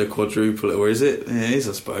 Isn't a quadruple, or is it? Yeah, it is,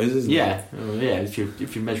 I suppose, isn't it? Yeah, if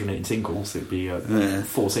you're measuring it in singles, it'd be Yeah.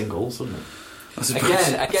 4 singles, wouldn't it? I suppose,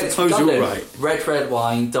 Again, I it's suppose redundant. you're right. Red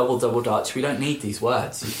wine, double Dutch. We don't need these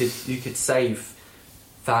words. You could save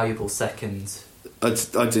valuable seconds. I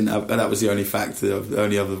didn't have. That was the only fact. The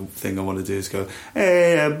only other thing I want to do is go,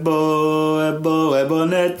 "Hey, boy,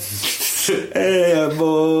 bonnet. Hey,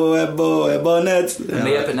 boy, bonnet." And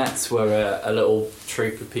the Ebonettes were a little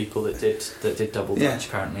troupe of people that did double Yeah. Dutch,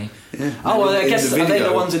 apparently. Yeah. Oh, well, I In guess the are they video.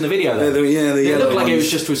 the ones in the video, They're then? the It yellow looked like it was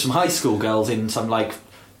ones. just with some high school girls in some, like,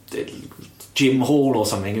 gym hall or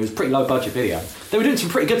something. It was a pretty low-budget video. They were doing some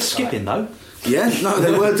pretty good skipping, though. Yeah, no,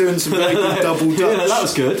 they were doing some very good double Dutch. Yeah, that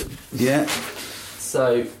was good. Yeah.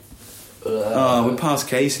 So, Oh, we're past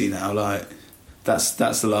Casey now. Like, that's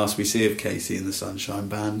the last we see of Casey in the Sunshine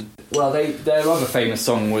Band. well, their other famous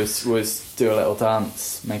song was "Do a Little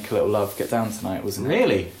Dance, Make a Little Love, Get Down Tonight," wasn't it?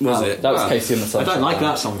 Really? Was it? That was Wow. Casey and the I Sunshine don't like Band.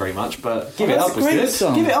 that song very much, but Give Oh, It that's Up a was great good.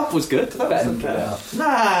 song. Give It Up was good. That Better was than Give It Up.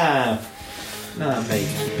 Nah, mate.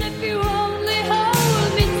 If you only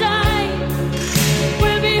hold me tight,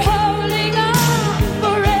 we'll be holding on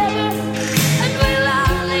forever, and we'll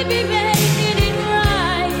only be making it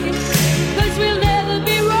right, 'cause we'll never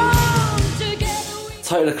be wrong together.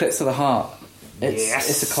 Total Eclipse of the Heart. Yes.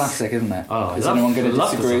 It's a classic, isn't it? Oh, I Is love- anyone going I to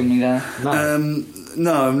love the disagree with song. me there?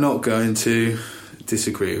 No. No, I'm not going to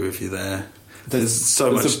disagree with you there. There's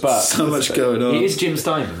so there's much, a but. so much going on. It is Jim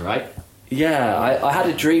Steinman, right? Yeah, I had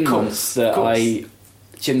a dream Course, once that course.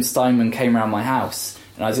 Jim Steinman came around my house,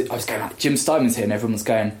 and I was going like, Jim Steinman's here, and everyone was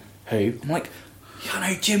going, who? I'm like, you know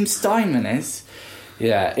who Jim Steinman is?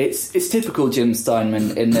 Yeah, it's typical Jim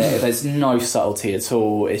Steinman in that there's no subtlety at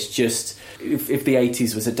all. It's just, if the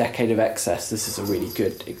 80s was a decade of excess, this is a really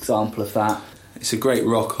good example of that. It's a great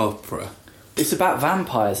rock opera. It's about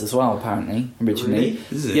vampires as well, apparently, originally. Really?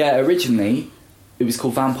 Is it? Yeah, originally it was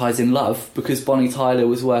called Vampires in Love because Bonnie Tyler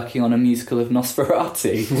was working on a musical of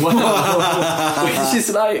Nosferatu. Which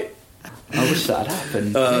is like, I wish that had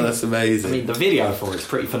happened. Oh, that's amazing. I mean, the video for it's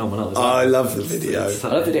pretty phenomenal as well. I love the video. I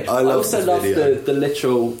love the video. I I love also the love video. the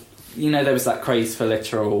literal. You know, there was that craze for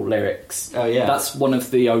literal lyrics. Oh, yeah. That's one of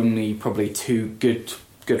the only probably two good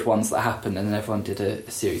ones that happened, and then everyone did a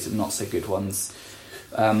series of not so good ones.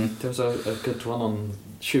 There was a good one on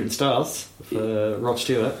Shooting Stars for Rod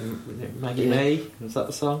Stewart. Maggie May, was that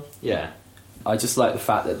the song? Yeah. I just like the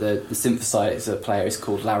fact that the synthesizer player is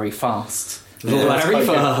called Larry Fast. Larry That's quite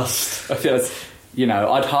good. Fast. I feel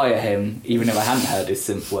I'd hire him even if I hadn't heard his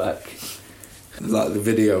synth work. Like the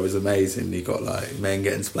video was amazing. You got like men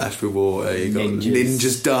getting splashed with water. You got Ninjas.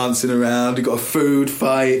 ninjas dancing around. You got a food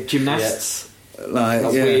fight. Gymnasts. Like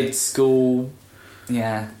That yeah. weird school.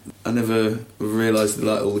 Yeah. I never realised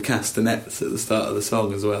like all the castanets at the start of the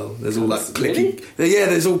song as well. There's all like Really? clicking. Yeah,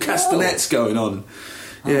 there's all castanets going on.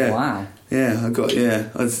 Yeah. Oh, wow. Yeah,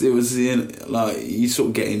 it was like you sort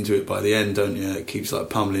of get into it by the end, don't you? It keeps like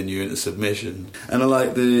pummeling you into submission. And I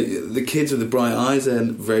like the kids with the bright eyes. They're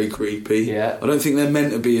very creepy. Yeah. I don't think they're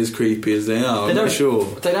meant to be as creepy as they are. I'm not sure.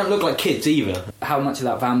 They don't look like kids either. How much of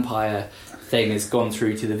that vampire thing has gone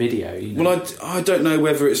through to the video? You know? Well, I don't know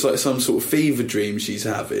whether it's like some sort of fever dream she's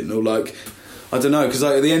having, or like I don't know, because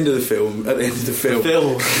like at the end of the film, yeah, at the end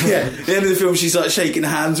of the film, she's like shaking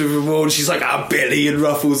hands with them all, and she's like, Billy, and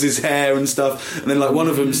ruffles his hair and stuff, and then like one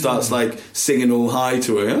of them starts like singing all high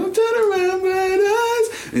to her, oh, turn around, bright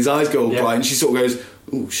eyes, and his eyes go all bright, and she sort of goes,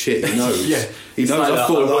 oh shit, he knows. Yeah. He knows. like I that,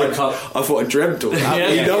 thought I thought I dreamt all that. Yeah.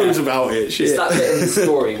 He knows about it. Shit. It's that bit in the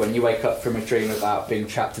story when you wake up from a dream about being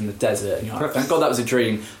trapped in the desert and you're like, thank God that was a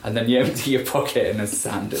dream, and then you empty your pocket and there's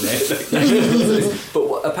sand in it.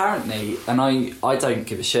 Apparently, and I don't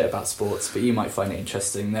give a shit about sports, but you might find it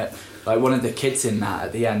interesting that like one of the kids in that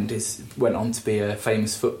at the end went on to be a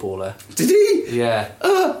famous footballer. Did he? Yeah.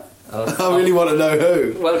 I really want to know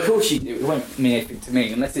who. Well, of course it won't mean anything to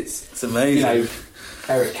me unless it's amazing. You know,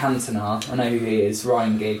 Eric Cantona, I know who he is,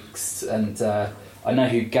 Ryan Giggs, and I know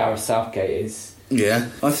who Gareth Southgate is. Yeah,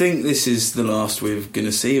 I think this is the last we're going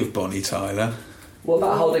to see of Bonnie Tyler. What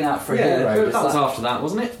about Holding Out for a Hero? that was after that,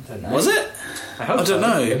 wasn't it? I don't know. Was it? I hope I don't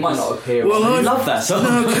know. It might not appear. Well, I love that song.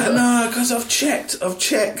 No, because I've checked.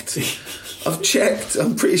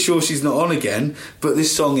 I'm pretty sure she's not on again, but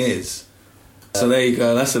this song is. So there you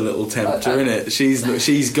go. That's a little tempter, isn't it?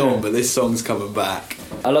 She's gone, but this song's coming back.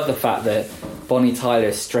 I love the fact that Bonnie Tyler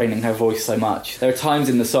is straining her voice so much. There are times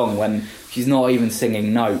in the song when she's not even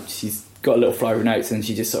singing notes. She's got a little flow of notes and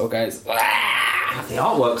she just sort of goes... "Ah!" The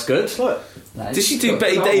artwork's good. Look. No, Did she do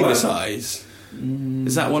Betty Davis eyes?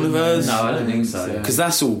 Is that one of hers? No, I don't think so. Because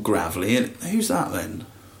that's all gravelly. Who's that then?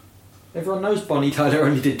 Everyone knows Bonnie Tyler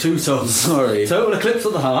only did 2 songs. Sorry. Total Eclipse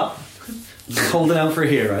of the Heart, Holding Out for a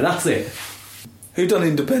Hero. That's it. Who done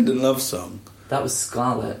Independent Love Song? That was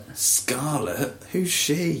Scarlett. Scarlett? Who's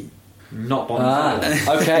she? Not Bonnie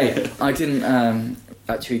Tyler. Okay. I didn't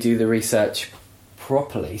actually do the research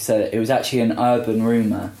properly, so it was actually an urban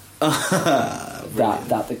rumour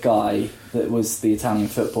that the guy that was the Italian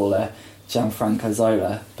footballer Gianfranco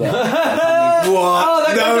Zola, but What? Oh,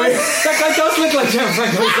 that No, guy does look like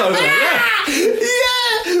Gianfranco Zola. Yeah.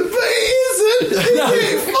 yeah, but he isn't. No.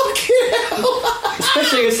 Fucking hell.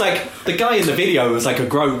 Especially, it's like the guy in the video was like a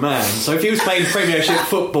grown man. So if he was playing Premiership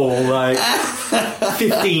football like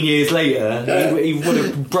 15 years later, he would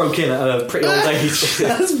have broke in at a pretty old age.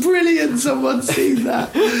 That's brilliant. Someone's seen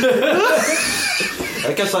that.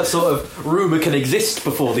 I guess that sort of rumour can exist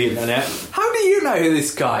before the internet. how do you know who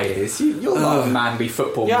this guy is? You're not a manly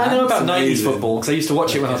football Yeah, man. I know about That's 90s amazing. football because I used to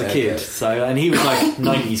watch it when I was a Okay, kid. okay. So, and he was like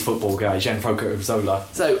 90s football guy, Gianfranco Zola.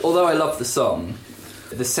 So, although I love the song,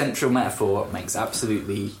 the central metaphor makes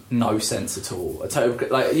absolutely no sense at all. A total,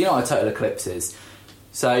 like, you know what a total eclipse is?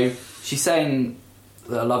 So, she's saying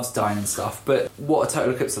that her love's dying and stuff, but what a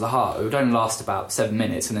total eclipse of the heart? It would only last about 7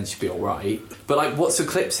 minutes and then she'd be alright. But, like, what's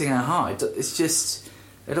eclipsing her heart? It's just...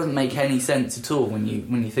 It doesn't make any sense at all when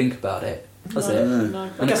you think about it, does it? No.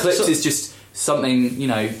 An eclipse is just something, you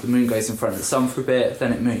know, the moon goes in front of the sun for a bit,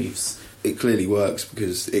 then it moves. It clearly works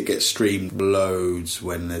because it gets streamed loads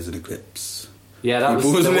when there's an eclipse. Yeah, that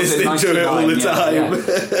People was listening to it all the 99,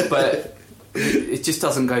 time. But it just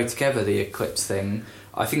doesn't go together, the eclipse thing.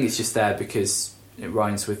 I think it's just there because it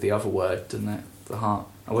rhymes with the other word, doesn't it? The heart.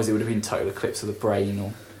 Otherwise it would have been total eclipse of the brain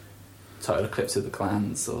or total eclipse of the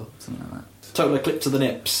glands or something like that. Total Eclipse of the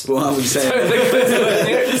Nips. What are we saying?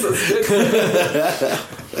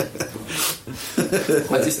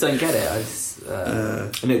 I just don't get it.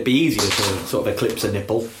 And it'd be easier to sort of eclipse a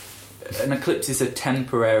nipple. An eclipse is a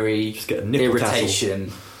temporary Just get a nipple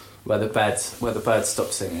irritation where the bird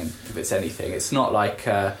stops singing, if it's anything. It's not like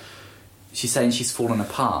she's saying she's fallen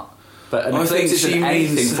apart. But an I think eclipse she isn't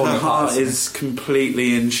anything means falling her apart. heart is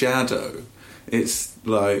completely in shadow. It's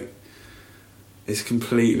like it's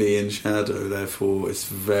completely in shadow. Therefore, it's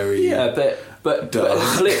very But Duh.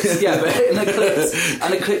 an eclipse,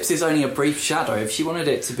 an eclipse is only a brief shadow. If she wanted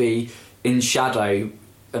it to be in shadow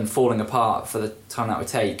and falling apart for the time that would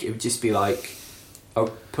take, it would just be like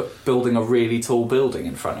building a really tall building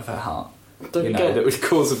in front of her heart. Don't you get- that would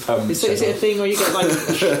cause a permanent. Is it a thing where you get like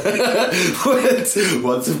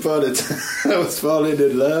Once upon a time, I was falling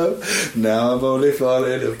in love. Now I'm only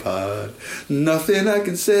falling apart. Nothing I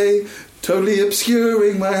can say, totally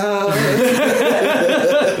obscuring my heart.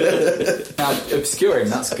 Obscuring?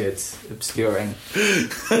 That's good. Obscuring.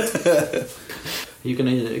 Are you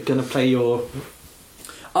gonna play your?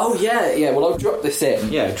 Oh yeah. Well, I'll drop this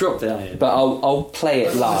in. Yeah, drop that in. But I'll play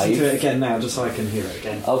it Listen live. to it again now, just so I can hear it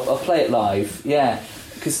again. I'll play it live. Yeah,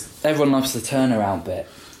 because everyone loves the turnaround bit,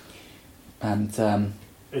 and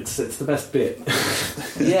It's the best bit.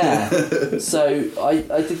 yeah. So I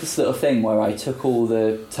did this little thing where I took all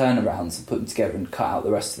the turnarounds and put them together and cut out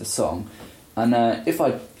the rest of the song. And if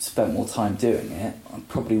I'd spent more time doing it, I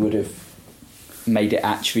probably would have made it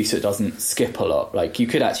actually so it doesn't skip a lot. Like, you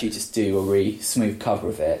could actually just do a really smooth cover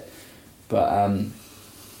of it, but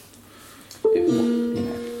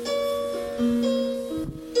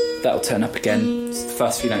that'll turn up again. It's the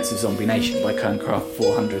first few notes of Zombie Nation by Kerncraft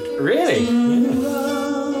 400. Really?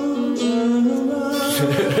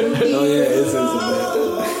 Oh yeah, it is, isn't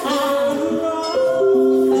it?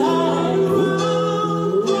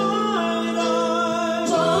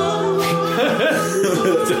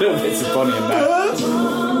 It's a little bit of Bonnie and that.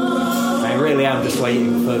 I really am just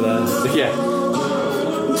waiting for the Yeah.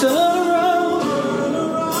 turn around.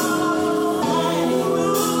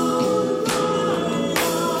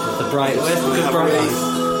 The bright, where's the good bright light?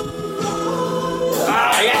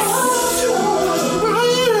 Ah, yes!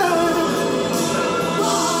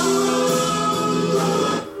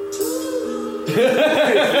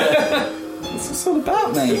 What's this all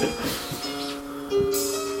about, mate?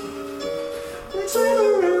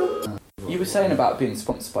 You were saying about being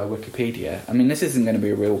sponsored by Wikipedia. I mean, this isn't going to be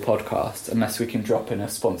a real podcast unless we can drop in a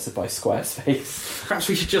sponsored by Squarespace. Perhaps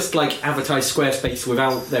we should just like advertise Squarespace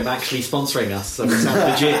without them actually sponsoring us, so we sound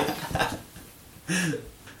legit.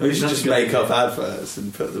 We should That's just a good make idea. up adverts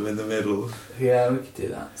and put them in the middle. Yeah, we could do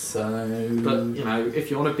that. So, But you know, if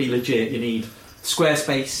you want to be legit, you need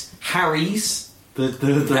Squarespace, Harry's, the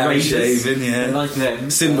Harry Raiders, Shaving, yeah. I like them.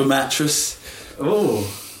 Simba mattress. Oh,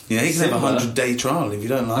 Yeah, you can have a Simba. 100-day trial if you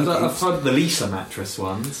don't like I've it. tried the Lisa mattress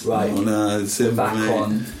ones. right, Oh no, we're Simba, back mate.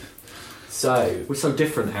 on. So, We're so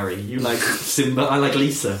different, Harry. You like Simba, I like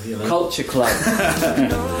Lisa. You know. Culture Club.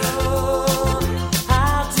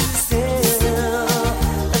 How to sell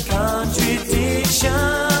a contradiction.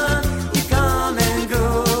 You come and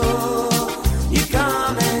go. You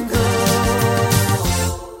come and go.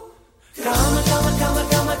 Come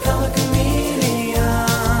a chameleon.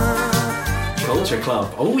 Culture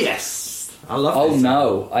Club. Oh yes, I love. Oh this.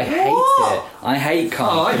 no, I hate What? it. I hate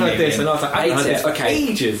Carl. Oh, I heard this and I was like, I haven't heard this for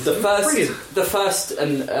ages. The Brilliant. first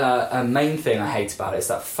and main thing I hate about it is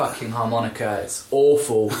that fucking harmonica. It's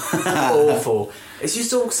awful, awful. It's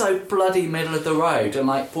just all so bloody middle of the road, and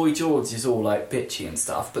like Boy George is all like bitchy and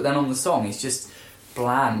stuff, but then on the song he's just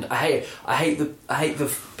bland. I hate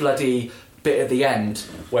the bloody bit at the end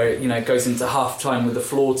where it goes into half time with the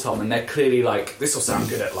floor tom, and they're clearly like, this will sound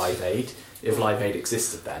good at Live Aid. If Live Aid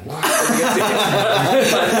existed then.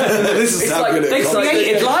 This is It's how like- good it it's is. like-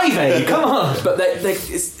 Created Live Aid. Come on. But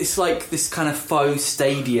it's like this kind of faux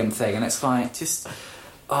stadium thing, and it's like just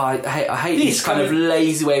I hate This this kind of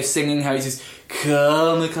lazy way of singing. How he's just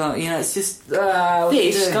come, it's just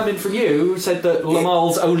This coming from you who said that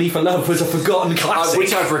Lamal's Only for Love was a forgotten classic.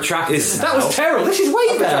 which I've retracted. That was terrible. This is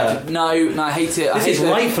way better. No, I hate it. I This hate is it.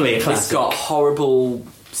 rightfully a It's classic. got horrible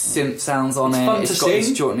synth sounds on it. fun It's to got this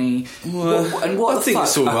sing. Johnny. Well, And what I the think fuck?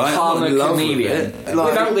 it's all right. A Karma I'm in love with Chameleon. it. Like-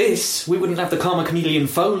 Without this, we wouldn't have the Karma Chameleon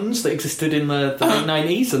phones that existed in the late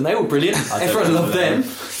 90s, and they were brilliant. Everyone loved them.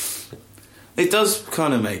 It does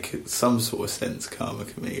kind of make some sort of sense, Karma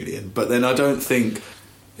Chameleon, but then I don't think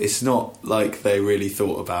it's not like they really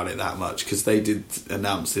thought about it that much, because they did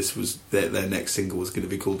announce this was their next single was going to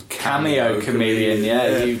be called Cameo Chameleon.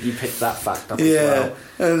 Yeah, you picked that fact up as Yeah,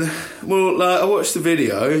 well. and well, like, I watched the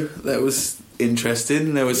video. That was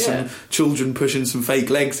interesting. There was some children pushing some fake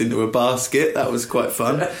legs into a basket. That was quite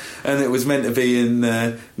fun. And it was meant to be in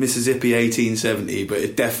Mississippi 1870, but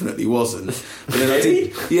it definitely wasn't. But then I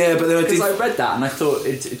did, but then I did. Because I read that and I thought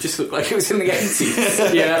it just looked like it was in the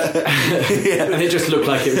 80s. And it just looked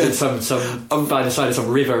like it was in some by the side of some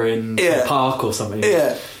river in some park or something.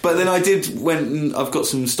 Yeah, but then I I've got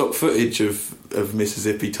some stock footage of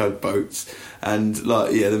Mississippi tugboats, and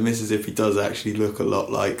the Mississippi does actually look a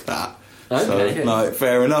lot like that. Okay. So,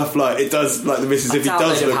 fair enough. It does, the Mississippi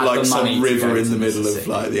does look like some river in the middle of,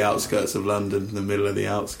 the outskirts of London, the middle of the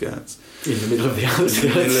outskirts. In the middle of the outskirts. In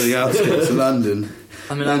the middle of the outskirts of London.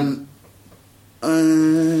 I mean,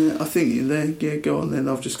 I think, go on then,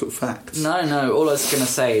 I've just got facts. No, all I was going to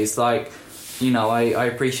say is, I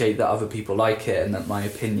appreciate that other people like it and that my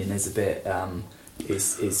opinion is a bit,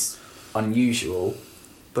 is unusual,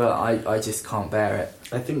 but I just can't bear it.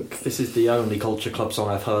 I think this is the only Culture Club song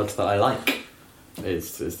I've heard that I like.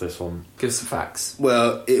 Is this one? Give us some facts.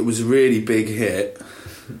 Well, it was a really big hit.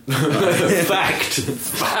 Fact.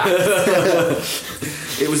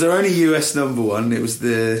 It was their only US number one. It was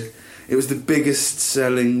the biggest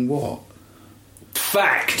selling what?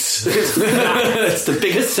 Fact. It's the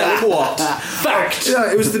biggest selling what? Fact.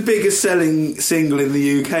 Yeah, it was the biggest selling single in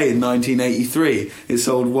the UK in 1983. It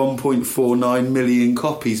sold 1.49 million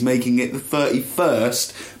copies, making it the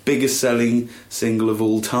 31st biggest selling single of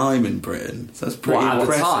all time in Britain. So that's pretty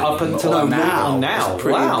impressive. Up until now. That's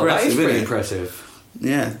pretty Wow, that is impressive, pretty isn't it? impressive.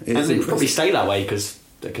 Yeah, And it would probably stay that way because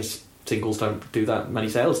singles don't do that many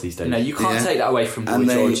sales these days. No, you can't take that away from Boy And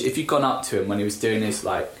George. If you'd gone up to him when he was doing his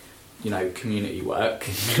community work,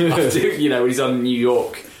 when he's on in New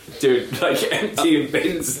York doing emptying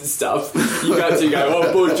bins and stuff, you go to go,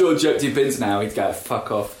 oh, Boy George emptying bins now. He'd go, fuck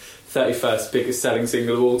off. 31st biggest selling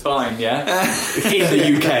single of all time, yeah? In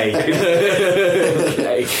the UK.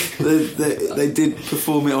 Okay. They did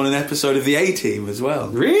perform it on an episode of the A-Team as well.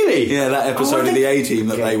 Really? Yeah, that episode of the A-Team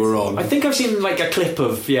that they were on. I think I've seen a clip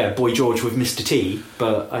of Boy George with Mr. T,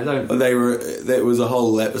 but I don't. There was a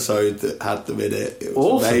whole episode that had them in it. It was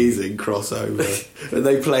Awesome. amazing crossover. And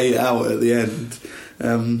they play it out at the end.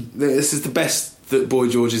 This is the best that Boy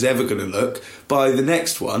George is ever going to look. By the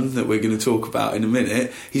next one that we're going to talk about in a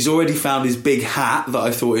minute, he's already found his big hat that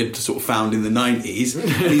I thought he'd sort of found in the 90s.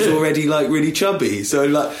 And he's already really chubby. So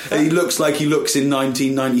he looks like he looks in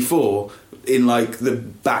 1994 in the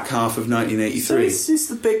back half of 1983. So is this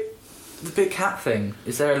the big hat thing?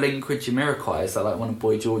 Is there a link with Jamiroquai? Is that one of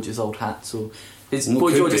Boy George's old hats? Or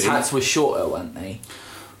Boy George's hats were shorter, weren't they?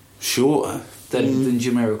 Shorter than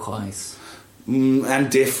Jamiroquai's.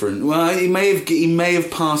 And different. Well, he may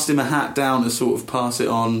have passed him a hat down to sort of pass it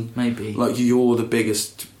on. Maybe. You're the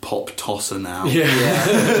biggest pop tosser now. Yeah.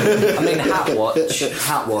 I mean, Hat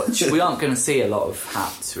Watch. We aren't going to see a lot of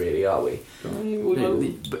hats, really, are we?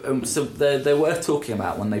 So they're worth talking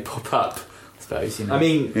about when they pop up, I suppose. I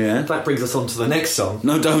mean, that brings us on to the next song.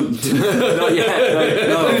 No, don't. Not yet.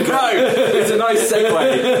 No. It's a nice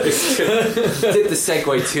segue. Did the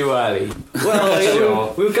segue too early? Well,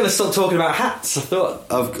 Sure. we were going to start talking about hats. I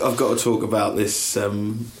thought I've got to talk about this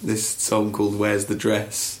song called "Where's the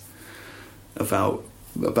Dress," about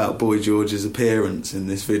Boy George's appearance in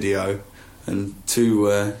this video, and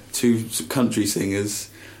two country singers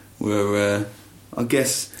were, I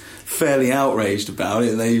guess, fairly outraged about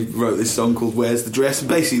it. They wrote this song called "Where's the Dress," and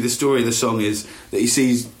basically the story of the song is that he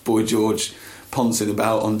sees Boy George poncing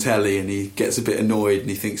about on telly, and he gets a bit annoyed, and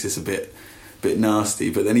he thinks it's a bit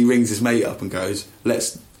nasty, but then he rings his mate up and goes,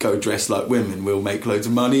 let's go dress like women, we'll make loads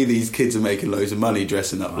of money. These kids are making loads of money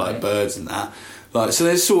dressing up like birds and that. So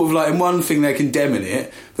there's sort of in one thing they're condemning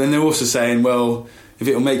it, but then they're also saying, well, if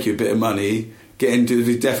it'll make you a bit of money, get into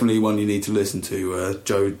it. Definitely one you need to listen to.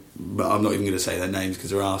 Joe, but I'm not even going to say their names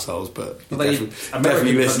because they're arseholes, but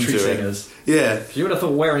definitely listen to singers. it. Yeah. You would have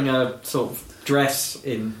thought wearing a sort of dress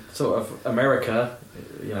in sort of America,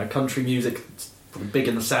 country music, probably big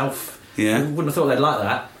in the South. Yeah. You wouldn't have thought they'd like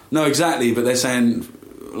that. No, exactly, but they're saying,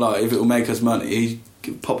 if it'll make us money,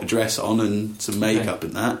 pop a dress on and some makeup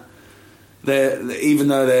and that. Even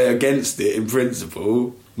though they're against it in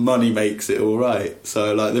principle, money makes it all right.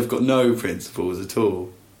 So, they've got no principles at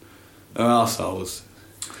all. They're arseholes.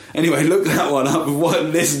 Anyway, look that one up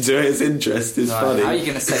and listen to it. It's interesting. It's funny. How are you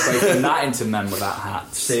going to segue from that into Men Without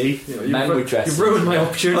Hats? See? Men with dresses. You've ruined my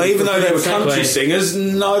opportunity. Well, even though they were for a country segue. singers,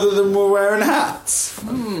 neither of them were wearing hats.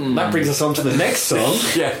 That brings us on to the next song.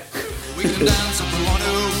 Yeah. We can dance if we want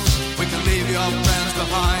to. We can leave your friends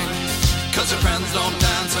behind. Cause your friends don't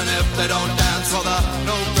dance, and if they don't dance, well, they're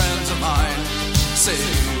no friends of mine. See,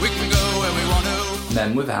 we can go where we want to.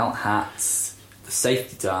 Men Without Hats, the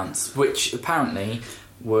safety dance, which apparently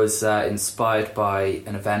was inspired by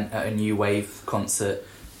an event at a New Wave concert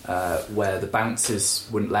where the bouncers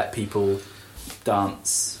wouldn't let people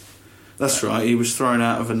dance. That's right. He was thrown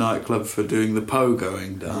out of a nightclub for doing the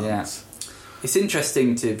pogoing dance. It's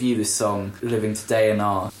interesting to view this song living today in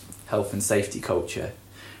our health and safety culture,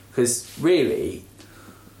 because really,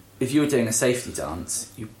 if you were doing a safety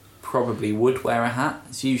dance, you probably would wear a hat.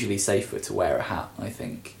 It's usually safer to wear a hat, I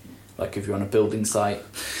think. Like if you're on a building site,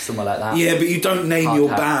 somewhere like that. Yeah, but you don't name Hard your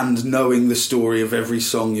hat. band knowing the story of every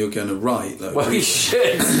song you're going to write, though. Well, you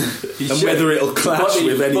should. And whether it'll clash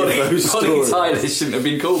with any of those Bonnie stories. Tyler shouldn't have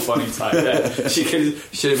been called Bonnie Tyler. She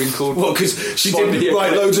should have been called... What, because she Bonnie didn't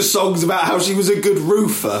write loads of songs about how she was a good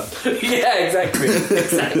roofer? Yeah, exactly.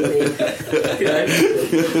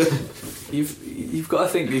 You've got to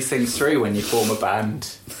think these things through when you form a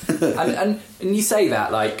band. And you say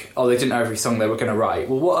that, like, oh, they didn't know every song they were going to write.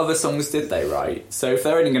 Well, what other songs did they write? So if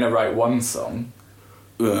they're only going to write one song...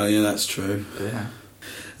 Well, yeah, that's true. Yeah.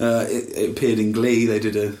 It appeared in Glee. They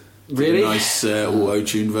did a Really? nice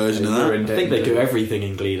auto-tune version of that. Ruined I it. think they do everything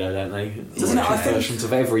in Glee, though, don't they? Doesn't it? I think- versions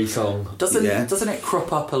of every song. Doesn't Yeah. it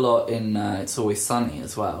crop up a lot in It's Always Sunny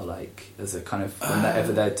as well? Like, as a kind of...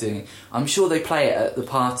 whenever they're doing... I'm sure they play it at the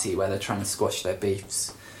party where they're trying to squash their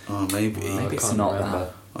beefs. Oh, maybe. Maybe it's can't not remember.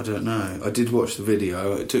 that. I don't know. I did watch the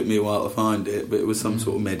video. It took me a while to find it, but it was some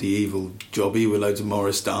sort of medieval jobby with loads of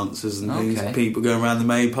Morris dancers and things. Okay. People going around the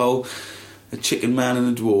maypole. A chicken man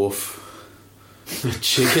and a dwarf.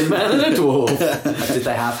 Chicken Man and a Dwarf. Did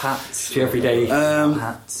they have hats? Every day.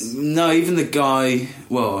 Hats? No, even the guy.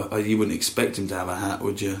 Well, you wouldn't expect him to have a hat,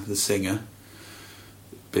 would you? The singer,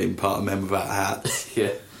 being part of Men Without Hats. Yeah.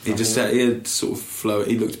 He just had, he had sort of flow.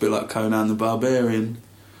 He looked a bit like Conan the Barbarian.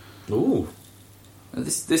 Ooh.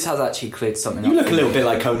 This has actually cleared something You up. look a for little me. bit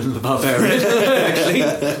like Conan the Barbarian, actually.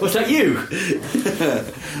 What's that, you?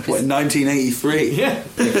 What, 1983? Yeah.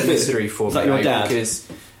 Mystery for Is me, that your right? dad? Because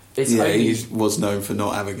it's Yeah, only... he was known for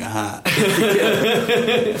not having a hat.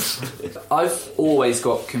 I've always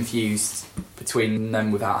got confused between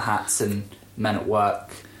Men Without Hats and Men at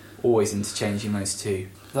Work, always interchanging those two.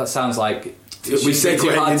 That sounds like... it we shouldn't be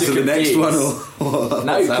too hard segueing to into the next one, confuse. or what's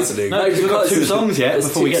No, 'cause- happening? No, because we've got two songs yet There's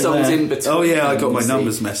before we two get songs there. in between. Oh yeah, I got my you see.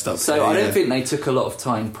 numbers messed up. So today, I don't yeah. think they took a lot of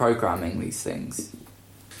time programming these things.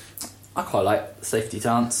 I quite like Safety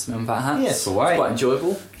Dance, Men Without Hats. Yeah, it's all right. It's quite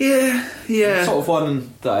enjoyable. Yeah. Sort of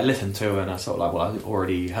one that I listened to and I sort of like, well, I've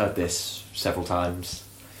already heard this several times.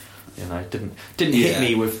 You know, didn't hit Yeah.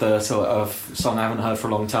 me with the sort of song I haven't heard for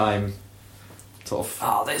a long time. Sort of,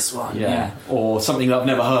 Oh, this one. yeah. Or something that I've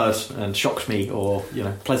never heard and shocked me or, you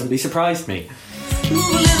know, pleasantly surprised me. Move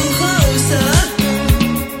a little closer.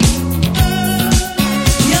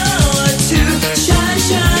 You're too shy.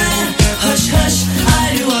 Hush, hush, I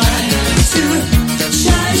do I. Too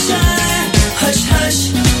shy. Hush, hush,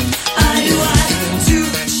 I do I. Too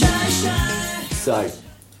shy. So,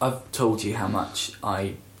 I've told you how much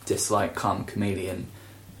I dislike Calm Chameleon.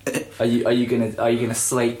 Are you gonna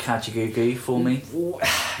slate Kajagoogoo for me?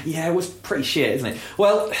 Yeah, it was pretty shit, isn't it?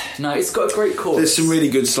 Well, No, it's got a great chorus. There's some really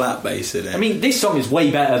good slap bass in it. I mean, this song is way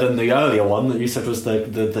better than the earlier one that you said was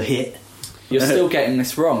the hit. You're still getting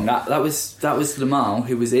this wrong. That was Lamal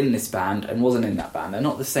who was in this band and wasn't in that band. They're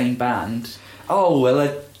not the same band. Oh, well,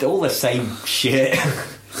 they're all the same shit.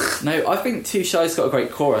 No, I think Too Shy's got a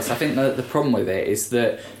great chorus. I think the problem with it is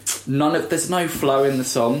that there's no flow in the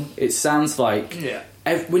song. It sounds like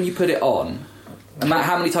when you put it on, no matter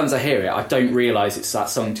how many times I hear it, I don't realise it's that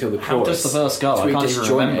song till the How chorus. does the verse go? It's I really can't even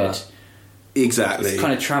disjointed. remember. exactly. It's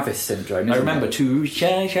kind of Travis syndrome. I isn't remember it? too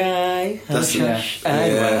shy, That's- hush,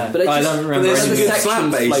 yeah. But I just- don't but remember There's some the good anything.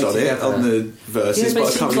 slap sections bass flow on it, together. on the verses, but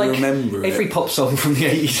I can't really remember every it. pop song from the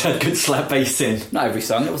 80s had good slap bass in. Not every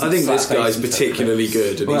song. It I wasn't think slap this bass guy's and stuff, particularly but-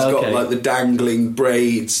 good, and Well, he's got okay. like the dangling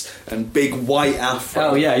braids and big white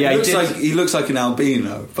afro. Oh, yeah, he he did. looks like an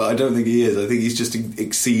albino, but I don't think he is. I think he's just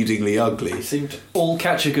exceedingly ugly. It seemed all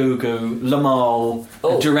Kajagoogoo, Lamal,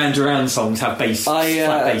 Oh. and Duran Duran songs have bass, I,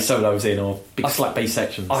 slap bass solos in or big slap bass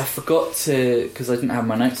sections. I forgot to, because I didn't have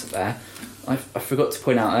my notes up there, I forgot to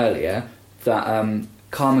point out earlier that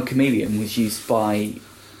Karma Chameleon was used by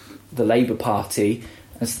the Labour Party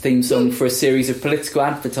as the theme song for a series of political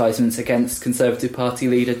advertisements against Conservative Party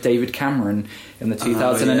leader David Cameron in the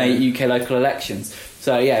 2008 UK local elections.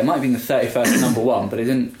 So yeah, it might have been the 31st number one, but it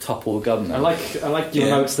didn't topple the government. I like your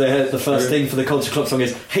Yeah. notes there. The first thing for the Culture Club song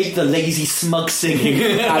is hate the lazy smug singing.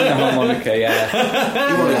 And the harmonica, yeah.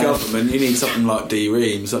 You want a government, you need something like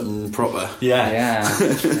D-Ream, something proper. yeah.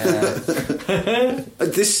 Yeah.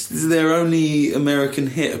 This is their only American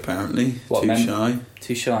hit, apparently. What, Too men? Shy.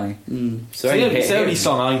 Too shy. Mm. So It's the only hit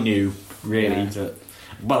song him. I knew, really. Yeah. That,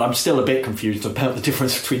 Well, I'm still a bit confused about the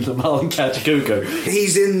difference between Lamal and Kajagoogoo.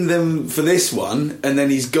 He's in them for this one, and then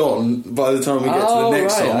he's gone by the time we get to the Oh,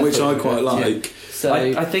 next right, song, I which thought I you quite meant, yeah. like. So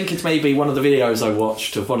I think it's maybe one of the videos I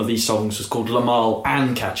watched of one of these songs was called Lamal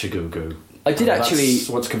and Kajagoogoo. I did actually. That's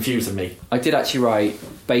what's confusing me. I did actually write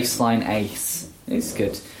Baseline Ace. It's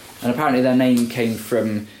good. And apparently their name came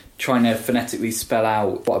from trying to phonetically spell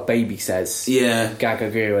out what a baby says. Yeah.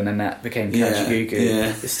 Gagagoo, and then that became Yeah, Kajagoogoo. yeah.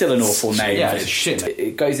 It's still an awful name. Yeah, it's shit.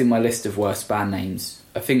 It goes in my list of worst band names.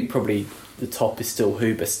 I think probably the top is still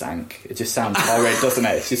Hoobastank. It just sounds horrid, doesn't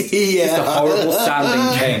it? It's just, Yeah. just a horrible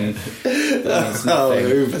sounding king. That means Oh, nothing.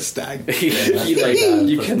 Overstag. you That's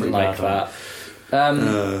couldn't pretty like bad, that.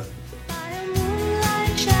 By a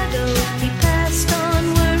moonlight shadow, he passed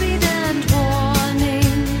on, worried and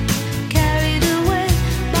warning. Carried away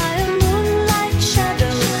by a moonlight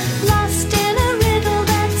shadow, lost in a riddle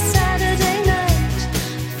that Saturday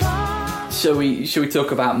night. Shall we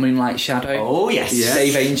talk about Moonlight Shadow? Oh, yes. Yeah.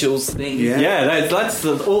 Dave Angel's thing. Yeah. Yeah, that's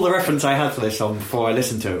all the reference I had for this song before I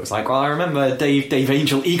listened to it. It was like, well, I remember Dave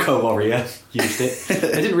Angel Eco Warrior used it.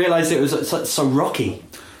 I didn't realise it was so rocky.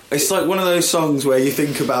 It's like one of those songs where you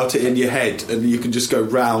think about it in your head and you can just go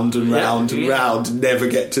round and round and round and never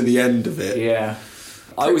get to the end of it. Yeah.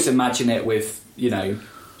 I always imagine it with,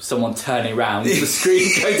 someone turning around, the screen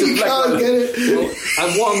going to You black. can't get it.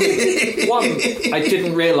 And one I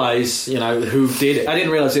didn't realise, who did it. I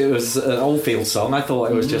didn't realise it was an Oldfield song. I thought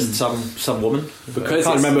it was just some woman. Because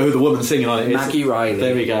I can't remember who the woman singing on it is. Maggie Riley.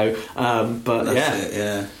 There we go. But That's yeah. it,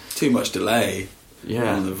 yeah. Too much delay.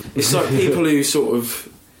 Yeah. It's like people who sort of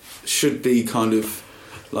should be kind of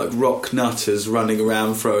like rock nutters running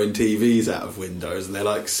around throwing TVs out of windows, and they're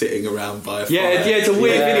like sitting around by a fire. Yeah, it's a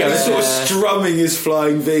weird video. He's sort of strumming his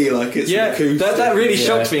Flying V like it's Yeah, acoustic. that really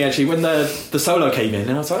shocked me actually when the solo came in,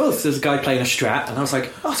 and I was like, oh, there's a guy playing a Strat, and I was like,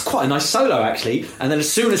 oh, it's quite a nice solo actually. And then as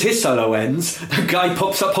soon as his solo ends, a guy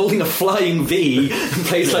pops up holding a Flying V and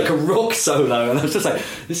plays like a rock solo, and I was just like,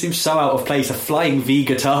 this seems so out of place. A Flying V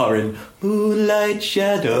guitar in Moonlight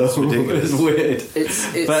Shadow. That's ridiculous. It was weird.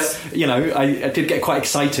 It's But I did get quite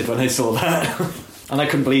excited when I saw that, and I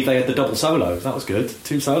couldn't believe they had the double solo. That was good.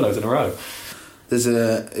 2 solos in a row.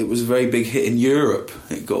 It was a very big hit in Europe.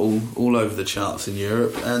 It got all over the charts in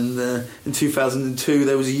Europe, and in 2002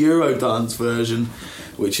 there was a Eurodance version,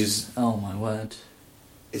 which is oh my word.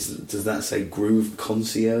 does that say Groove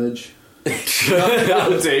Concierge?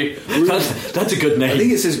 That'll do. That's a good name. I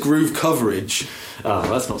think it says Groove Coverage. Oh,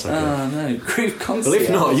 that's not so good. Oh no, Groove Concierge. Well, if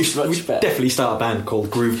not, you is should much better. definitely start a band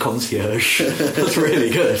called Groove Concierge. That's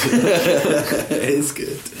really good. It is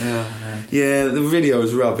good. Yeah, the video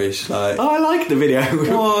was rubbish. Like, Oh, I like the video.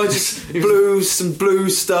 oh, just some blue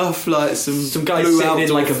stuff, like some Guys blue sitting in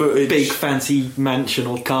outdoor like a footage. big fancy mansion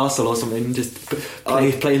or castle or something, just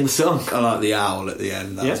playing the song. I like the owl at the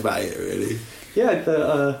end. That Yeah. was about it, really.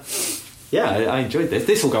 Yeah, I enjoyed this.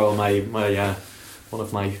 This will go on my one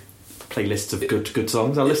of my playlists of good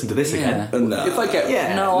songs. I'll listen to this again. No. If I get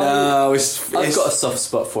Yeah. No, I've got a soft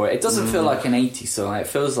spot for it. It doesn't feel like an 80s song. It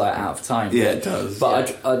feels like out of time. Yeah, it does.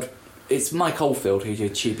 But it's Mike Oldfield who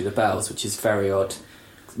did Tubular Bells, which is very odd.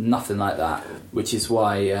 Nothing like that. Which is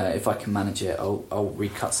why, if I can manage it, I'll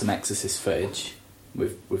recut some Exorcist footage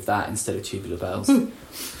with that instead of Tubular Bells.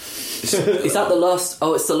 Is that the last?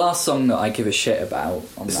 Oh, it's the last song that I give a shit about.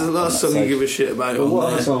 This is the last song you give a shit about. But on what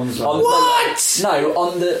there. other songs? What? No,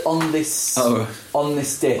 on this Oh. on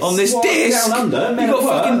this disc. On this What? disc? Down Under? You Men got at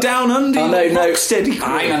Work? fucking Down Under. Oh, you no, got no. Rocksteady.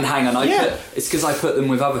 Hang on. Yeah. It's because I put them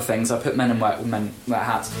with other things. I put Men in Work with Men Wear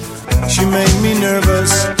Hats. She made me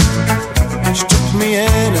nervous. She took me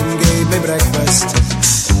in and gave me breakfast.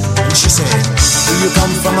 And she said, do you come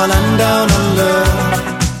from a land down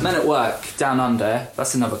under? Men at Work, Down Under.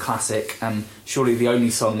 That's another classic, and surely the only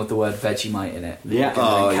song with the word Vegemite in it. Yeah.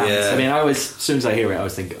 Oh, Counts. yeah. I mean, as soon as I hear it, I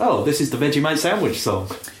always think, oh, this is the Vegemite sandwich song.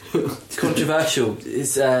 It's controversial.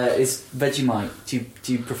 Is Vegemite?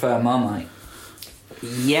 Do you prefer Marmite?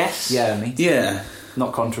 Yes. Yeah, me. Yeah.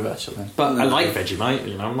 Not controversial then. But I like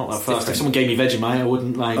Vegemite, I'm not that fast. If someone gave me Vegemite, I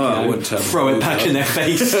wouldn't I wouldn't tell them throw to it back move in their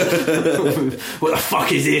face. What the fuck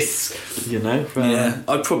is this? But, Yeah,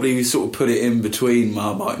 I'd probably sort of put it in between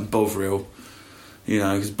Marmite and Bovril.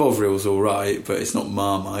 Because Bovril's alright, but it's not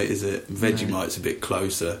Marmite, is it? Vegemite's a bit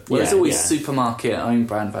closer. Well, there's Yeah, always yeah. supermarket own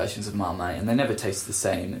brand versions of Marmite, and they never taste the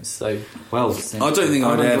same. It's so. Well, I don't think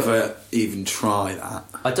I'd remember- ever even try that.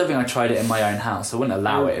 I don't think I tried it in my own house. I wouldn't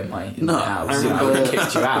allow it in my house. I I remember- would have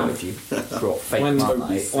kicked you out if you brought fake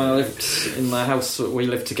Marmite. when I lived in the house that we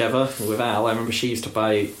lived together with Al, I remember she used to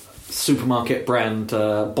buy supermarket brand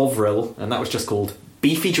Bovril, and that was just called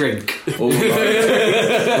beefy drink. All right.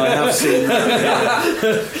 I have seen that.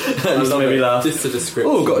 That used to make me laugh. Just a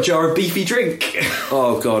description. Oh, got a jar of beefy drink.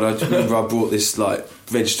 Oh god, I remember I brought this like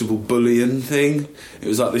vegetable bouillon thing. It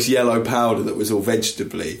was like this yellow powder that was all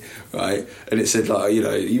vegetably, right? And it said like, you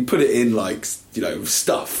know, you put it in like, you know,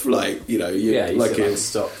 stuff like, you know, you, Yeah, you like said a like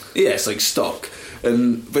stock. Yeah, it's like stock.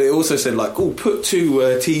 But it also said like, oh, put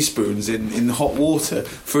 2 teaspoons in hot water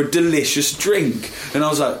for a delicious drink. And I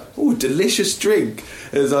was like, oh, delicious drink.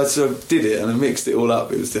 As I sort of did it and I mixed it all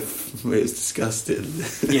up, it was disgusting.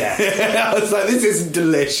 Yeah. I was like, this isn't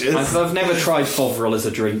delicious. I've never tried Fovril as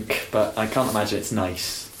a drink, but I can't imagine it's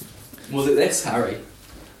nice. Was it this, Harry?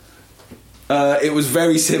 It was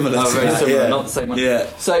very similar. Oh, to very that, similar, yeah. not the same one. Yeah.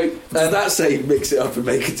 So, Does that say mix it up and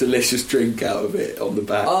make a delicious drink out of it on the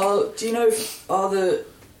back? do you know are the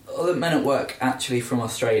Men at Work actually from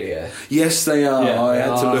Australia? Yes, they are. Yeah. I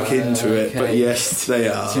had to look into it, but okay. yes, they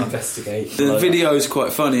To are. investigate. The video is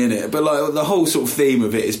quite funny, isn't it? But like the whole sort of theme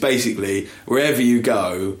of it is basically wherever you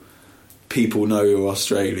go, people know you're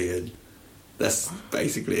Australian. That's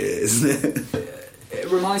basically it, isn't it? It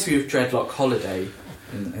reminds me of Dreadlock Holiday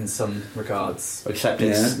in some regards. Except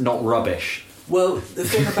it's Yeah. not rubbish. Well, the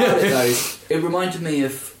thing about it though is it reminded me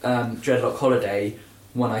of Dreadlock Holiday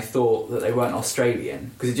when I thought that they weren't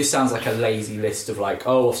Australian, because it just sounds like a lazy list of like,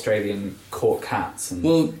 oh, Australian court cats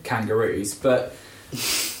and kangaroos, but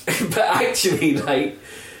actually like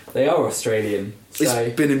they are Australian. So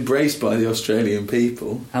It's been embraced by the Australian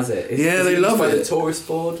people. has it? Yeah, they used love by it. the tourist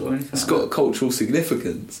board or anything? It's like got that? cultural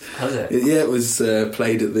significance. Has it? Yeah, it was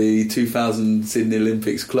played at the 2000 Sydney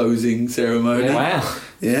Olympics closing ceremony. Yeah. Wow.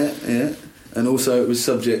 Yeah. And also, it was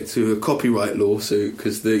subject to a copyright lawsuit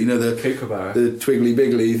because the Kookaburra. the Twiggly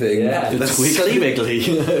Biggly thing. Yeah. The that's- Twiggly Wiggly.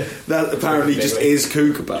 That apparently just Biggly. is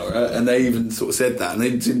Kookaburra, and they even sort of said that, and they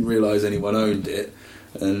didn't realise anyone owned it.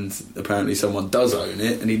 And apparently, someone does own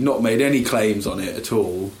it, and he'd not made any claims on it at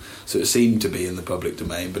all. So it seemed to be in the public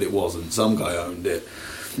domain, but it wasn't. Some guy owned it.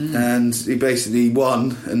 And he basically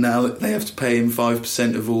won, and now they have to pay him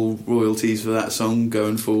 5% of all royalties for that song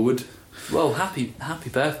going forward. Well, Happy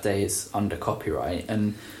Birthday is under copyright,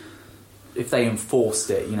 and if they enforced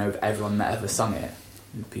it, you know, if everyone that ever sung it,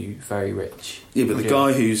 it'd be very rich. Yeah, but the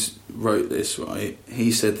guy who's wrote this, right,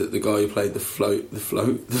 he said that the guy who played the float,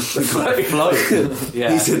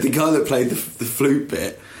 Yeah. he said the guy that played the flute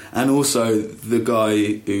bit, and also the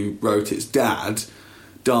guy who wrote its dad,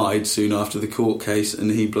 died soon after the court case,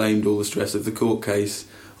 and he blamed all the stress of the court case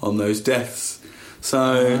on those deaths.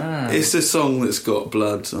 So it's a song that's got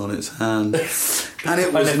blood on its hand, and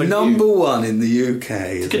it was never number 1 in the UK.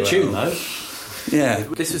 It's a good tune, though. Yeah,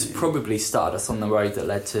 This was probably started us on the road that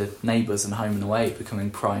led to Neighbours and Home and Away becoming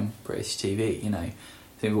prime British TV, you know. I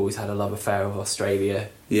think we've always had a love affair with Australia.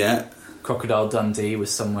 yeah. Crocodile Dundee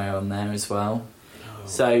was somewhere on there as well.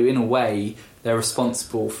 So in a way, they're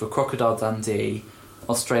responsible for Crocodile Dundee,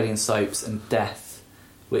 Australian soaps and Death,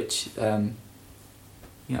 which, you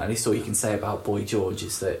know, at least all you can say about Boy George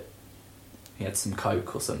is that he had some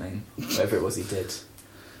coke or something, whatever it was he did.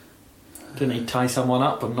 Didn't he tie someone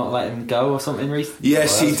up and not let him go or something recently?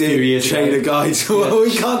 Yes, Well, he that's a few did. years Chain ago. of guides. Well,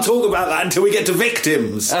 we can't talk about that until we get to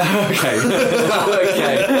victims. Okay.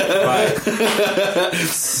 Okay, right.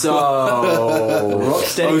 So,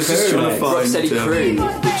 Rocksteady I was just Crew, trying to mate. find Rocksteady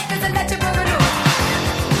Crew.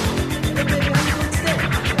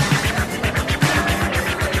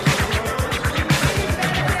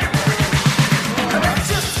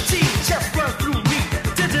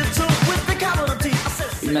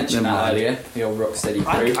 You mentioned that earlier, the old Rocksteady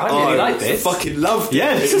I Crew. really like this. Fucking loved it.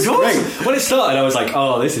 Yeah, this is It was awesome. great. When it started, I was like,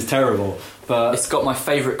 "Oh, this is terrible," but It's got my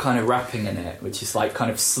favourite kind of rapping in it, which is like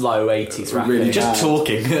kind of slow 80s rapping. Really just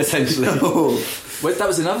talking essentially. Oh, Well, that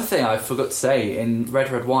was another thing I forgot to say. In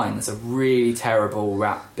Red Red Wine, there's a really terrible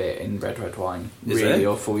rap bit in Red Red Wine. Is Really there?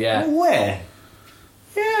 awful, yeah. Where?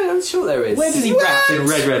 Yeah, I'm sure there is. Where does he rap in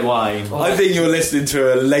Red Red Wine? I think you're listening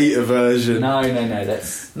to a later version. No,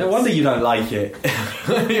 that's... No wonder you don't like it.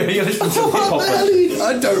 You're listening to hip What hop. the hell are you-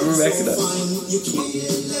 I don't recognise.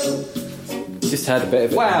 Just heard a bit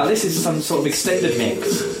of it. Wow, this is some sort of extended mix.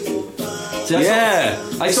 So that's Yeah,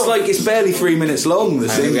 I it's sort of- like it's barely 3 minutes long. The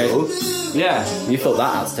single. Yeah. You thought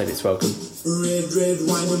that outstayed its welcome. Red, red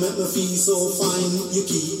wine, you make me feel so fine. You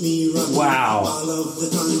keep me running Wow. all of the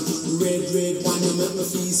time. Red, red wine, you make me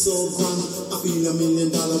feel so grand. I feel $1 million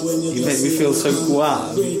when you You make me feel so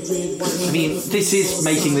guan. Red, red wine, I mean, this is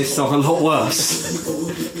making this song a lot worse.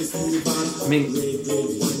 I mean, red,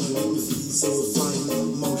 red wine, you make me feel so fine.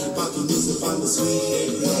 Back in this upon the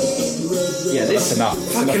sweet red, red Yeah, this enough.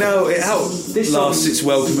 Fucking hell, it outlasts its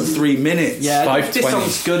welcome at 3 minutes. Yeah, 5:20. this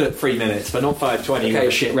song's good at 3 minutes, but not 5:20 Okay. with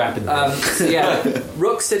a shit rap in there. So yeah,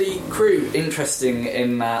 Rocksteady Crew, interesting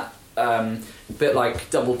in that bit like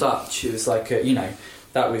Double Dutch. It was like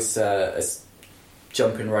that was a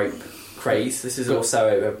jumping rope craze. This is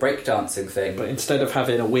also a breakdancing thing. But instead of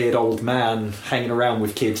having a weird old man hanging around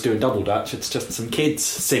with kids doing double dutch, it's just some kids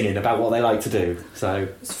singing about what they like to do. So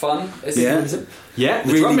It's fun. Yeah. yeah, the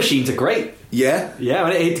Really- drum machines are great. Yeah. Yeah,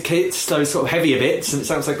 and it hits those sort of heavier bits, and it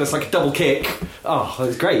sounds like there's like a double kick. Oh,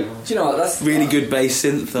 it's great. Do you know what? That's Really good bass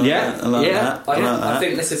synth. I Yeah, like that. I like yeah. that. I like I that.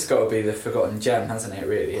 think this has got to be the forgotten gem, hasn't it?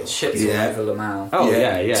 Really, it shits Yeah. all over Lamau. Oh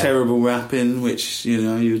yeah. Terrible rapping, which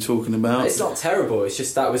you were talking about. It's not terrible. It's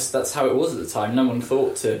just that's how it was at the time. No one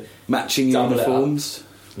thought to. Matching Double it up. uniforms.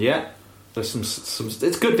 Yeah. There's some.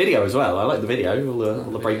 It's good video as well. I like the video, all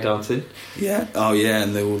the breakdancing. Yeah. Oh yeah,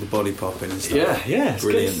 and all the body popping and stuff. Yeah, it's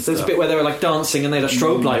Brilliant good. There's a stuff. bit where they were like dancing and they had a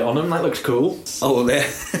strobe light on them. That looks cool. Oh, there.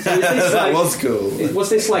 that like- was cool. Was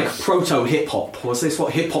this like proto hip hop? Was this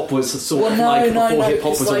what hip hop was sort of like before hip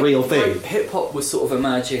hop was a real thing? Hip hop was sort of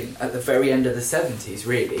emerging at the very end of the 70s.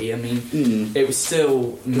 Really, I mean, it was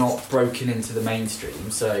still not broken into the mainstream.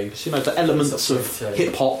 So The elements of So-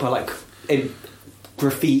 hip hop are like in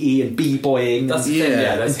graffiti and b-boying. that's and, the thing. Yeah.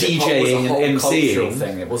 Yeah, and hip hop was a DJing whole and cultural MCing.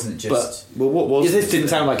 thing. It wasn't just. But Well, what was this didn't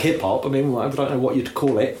sound like hip hop. I mean, I don't know what you'd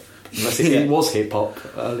call it unless it was hip hop.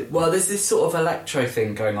 Well, there's this sort of electro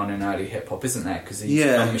thing going on in early hip hop, isn't there? Because these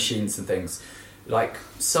drum machines and things, like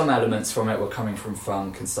some elements from it were coming from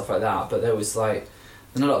funk and stuff like that. But there was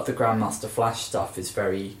and a lot of the Grandmaster Flash stuff is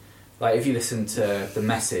very, if you listen to The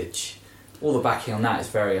Message, all the backing on that is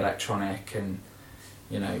very electronic and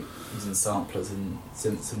using samplers and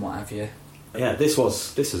synths and what have you. Yeah, this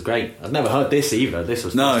was great. I'd never heard this either. This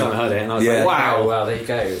was the No. first time I heard it, and I was Yeah. like, Oh, wow, well, there you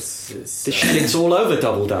go. It's this shit's all over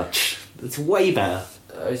Double Dutch. It's way better.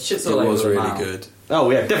 it's just It all was over really Lamau. good.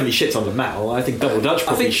 Oh yeah, definitely shits on the metal. I think Double Dutch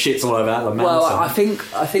probably shits all over that. The Well, mountain.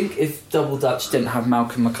 I think if Double Dutch didn't have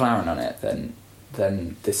Malcolm McLaren on it,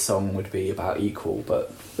 then this song would be about equal.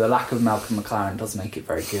 But the lack of Malcolm McLaren does make it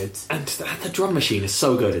very good. And the drum machine is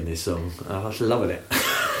so good in this song. I was loving it.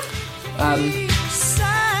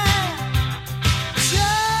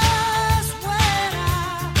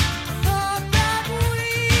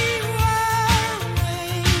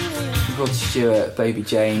 Rod Stewart, Baby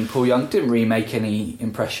Jane, Paul Young didn't really make any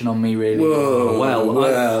impression on me, really. Whoa,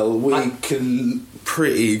 Well, we can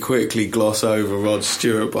pretty quickly gloss over Rod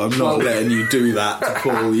Stewart, but I'm not letting you do that to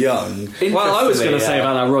Paul Young. What I was going to say Interestingly,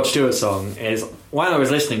 about that Rod Stewart song is while I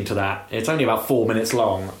was listening to that, it's only about 4 minutes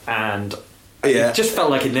long, and it just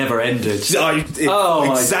felt like it never ended. Exactly my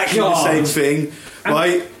the same God. thing,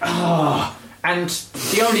 right? And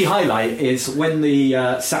the only highlight is when the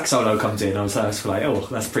sax solo comes in. I was like, oh,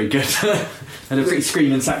 that's pretty good. And a pretty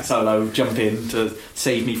screaming sax solo jump in to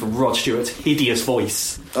save me from Rod Stewart's hideous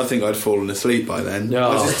voice. I think I'd fallen asleep by then.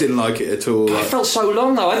 Oh. I just didn't like it at all. It felt so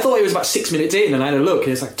long though. I thought it was about 6 minutes in, and I had a look,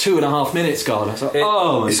 and it's like 2.5 minutes gone. I was like,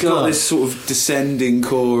 oh my It's god! got this sort of descending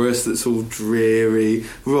chorus that's all dreary.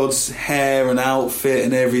 Rod's hair and outfit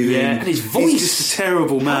and everything. Yeah, and his voice. He's just a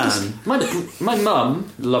terrible man. My mum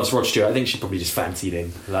loves Rod Stewart. I think she probably just fancied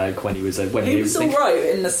him, like when he was He was alright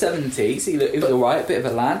in the 70s. He was alright, a bit of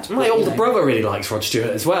a lad. My but, older brother really likes Rod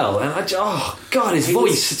Stewart as well, and oh god, his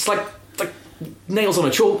voice! It's like nails on a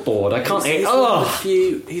chalkboard. I can't.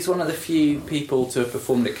 He's one of the few people to have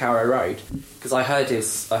performed at Carrow Road, because I heard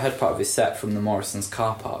part of his set from the Morrison's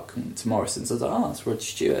car park to Morrison's. I was like, oh, it's Rod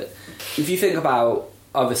Stewart. If you think about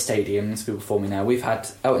other stadiums we're performing now, we've had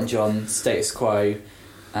Elton John, Status Quo,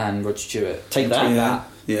 and Rod Stewart. Take that.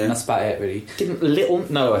 Yeah. And that's about it, really.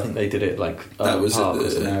 No, I think they did it like That was Park, at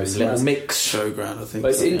wasn't it? the It was a little mix. Showground, I think.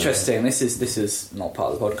 But it's interesting. This is not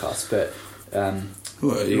part of the podcast, but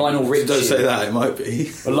Well, Lionel Richie. Don't say that. It might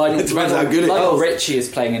be. Well, Lionel, It depends how good it Lionel is. Richie is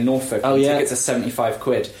playing in Norfolk. Oh, and yeah. tickets are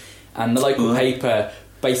 £75, and the local paper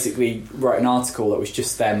basically wrote an article that was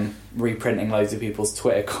just them reprinting loads of people's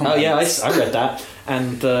Twitter comments. Oh yeah, I read that,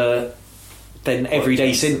 and then every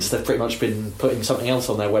day since they've pretty much been putting something else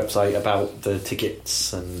on their website about the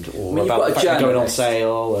tickets or you've about got the a fact they're going on journalist.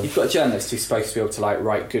 sale. And You've got a journalist who's supposed to be able to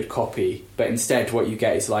write good copy, but instead what you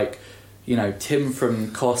get is Tim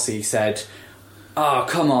from Cossey said, "Oh,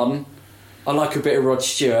 come on, I like a bit of Rod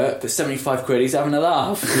Stewart, but £75, he's having a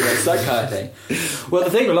laugh." It's that kind of thing. Well, the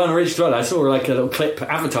thing with Lionel Richie as well, I saw a little clip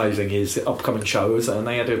advertising his upcoming shows, and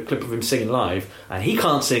they had a clip of him singing live, and he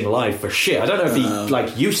can't sing live for shit. I don't know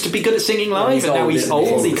if he used to be good at singing live, and now he's isn't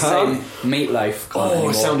he? old. He It's the can't. same Meatloaf. can't Oh,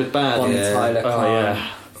 anymore. it sounded bad. Bonnie Yeah. Tyler. Oh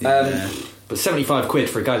can't. yeah. But £75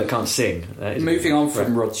 for a guy that can't sing. That is Moving on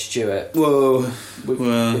from Rod Stewart, Well,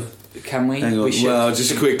 Can we? Hang on. We should. Well,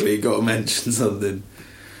 just quickly, got to mention something.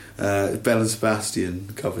 Belle and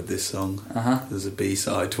Sebastian covered this song as a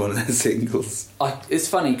B-side to one of their singles. It's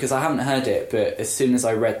funny because I haven't heard it, but as soon as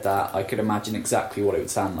I read that, I could imagine exactly what it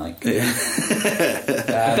would sound like. Yeah.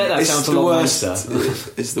 I bet that sounds a lot nicer.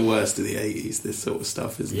 It's the worst of the 80s, this sort of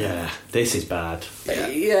stuff, isn't it? Yeah, this is bad.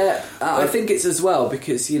 Yeah, I think it's as well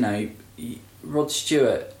because, you know, Rod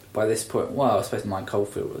Stewart, by this point, well, I suppose Mike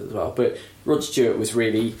Oldfield was as well, but Rod Stewart was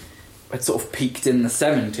really... It sort of peaked in the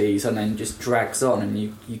 70s and then just drags on, and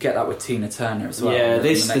you get that with Tina Turner as well. Yeah, the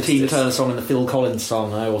next Tina Turner song and the Phil Collins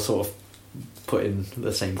song, I all sort of put in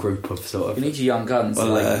the same group of sort of... You need your young guns.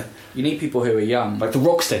 Well, you need people who are young. like the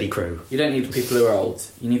Rocksteady crew. You don't need people who are old.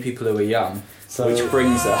 You need people who are young. Which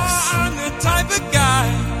brings us... I'm the type of guy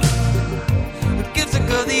who gives a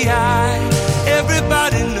girl the eye.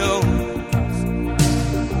 Everybody knows.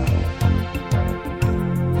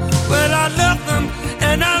 Well, I love them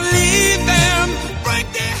and I leave them. Break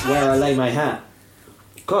their Where I Lay My Hat.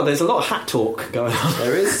 God, there's a lot of hat talk going on.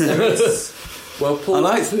 There is. Well, Paul... I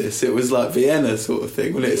liked this. It was like Vienna sort of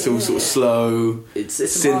thing, wasn't it? It's all sort of slow. It's a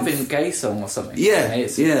synth. Marvin Gaye song or something. Yeah,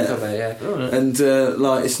 It's a yeah. cover, yeah. And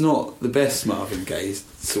like, it's not the best Marvin Gaye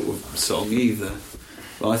sort of song either.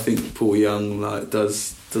 But I think Paul Young like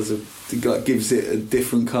gives it a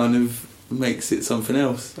different kind of, makes it something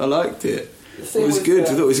else. I liked it. It was good. I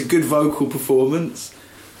thought it was a good vocal performance.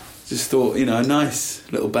 Just thought, you know, a nice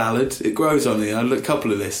little ballad. It grows on me. I had a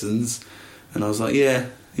couple of listens, and I was like, yeah,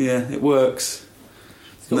 it works.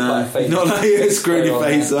 got quite a face. Not like screwing your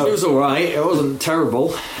face up. It was alright, it wasn't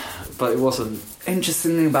terrible, but it wasn't...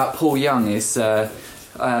 Interesting thing about Paul Young is about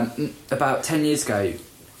 10 years ago,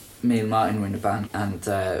 me and Martin were in a band,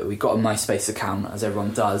 and we got a MySpace account, as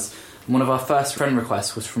everyone does. And one of our first friend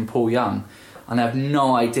requests was from Paul Young, and I have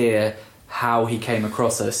no idea how he came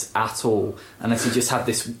across us at all, unless he just had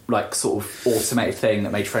this like sort of automated thing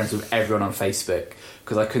that made friends with everyone on Facebook,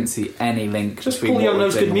 because I couldn't see any link Just between Paul Young what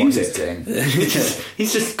knows we're doing good and what he's music. doing.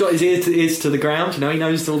 He's just got his ears to the ground, you know, he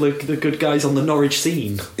knows all the good guys on the Norwich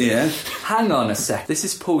scene. Yeah. Hang on a sec, this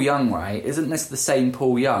is Paul Young, right? Isn't this the same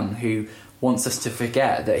Paul Young who wants us to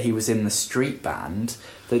forget that he was in the street band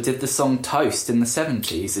that did the song Toast in the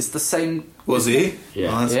 70s? It's the same... Was he?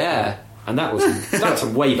 Yeah. Oh, that's Yeah. And that's a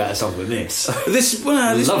way better song than this. This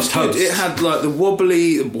Loves was good. Toast. It had like the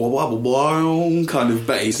wobbly kind of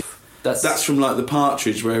bass. That's from like the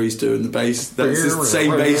Partridge where he's doing the bass. That's the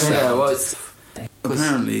same bass Yeah, sound. well, it's...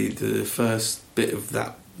 Apparently, the first bit of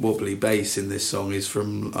that wobbly bass in this song is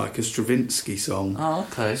from like a Stravinsky song. Oh,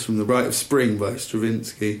 okay. It's from The Rite of Spring by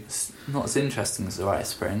Stravinsky. It's not as interesting as The Rite of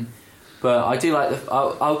Spring. But I do like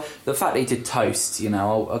the fact that he did Toast, you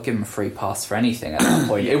know, I'll give him a free pass for anything at that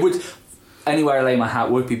point. It would... Anywhere I Lay My Hat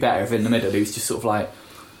would be better if in the middle he was just sort of like,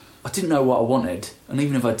 I didn't know what I wanted, and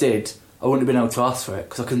even if I did, I wouldn't have been able to ask for it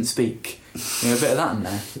because I couldn't speak. You know, a bit of that in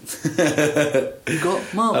there. You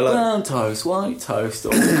got brown toast, white toast,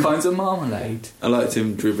 all kinds of marmalade. I liked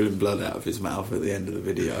him dribbling blood out of his mouth at the end of the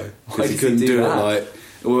video Why because he did couldn't he do do it that? like.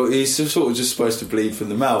 Well, he's sort of just supposed to bleed from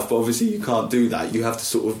the mouth, but obviously you can't do that. You have to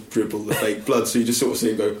sort of dribble the fake blood, so you just sort of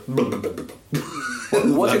see him go.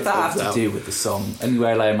 What did that have to do with the song?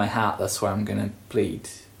 Anywhere I Lay My Hat, that's where I'm going to bleed.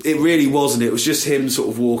 It really wasn't. It was just him sort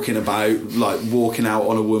of walking about, like walking out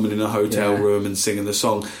on a woman in a hotel Yeah. room and singing the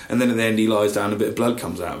song, and then at the end he lies down, a bit of blood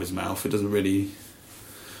comes out of his mouth. It doesn't really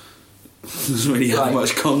have Right.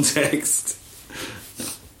 much context.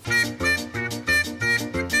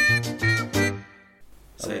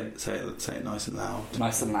 Say it nice and loud.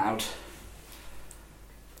 Nice and loud.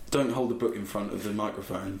 Don't hold the book in front of the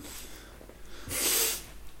microphone.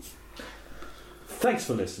 Thanks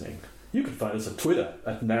for listening. You can find us on Twitter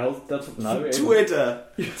at Nell. Twitter.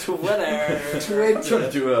 Trying to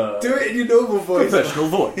do a Do it in your normal voice. professional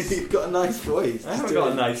voice. You've got a nice voice. I haven't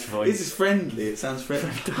got a nice voice. This is friendly. It sounds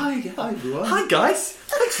friendly. Hi everyone. Hi guys,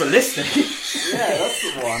 thanks for listening. Yeah, that's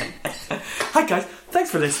the one. Hi guys,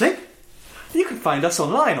 thanks for listening. You can find us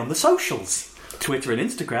online on the socials, Twitter and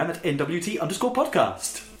Instagram at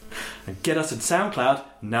NWT_podcast. And get us at SoundCloud,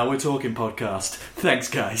 Now We're Talking Podcast. Thanks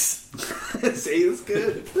guys. See, it's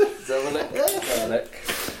good. Dominic.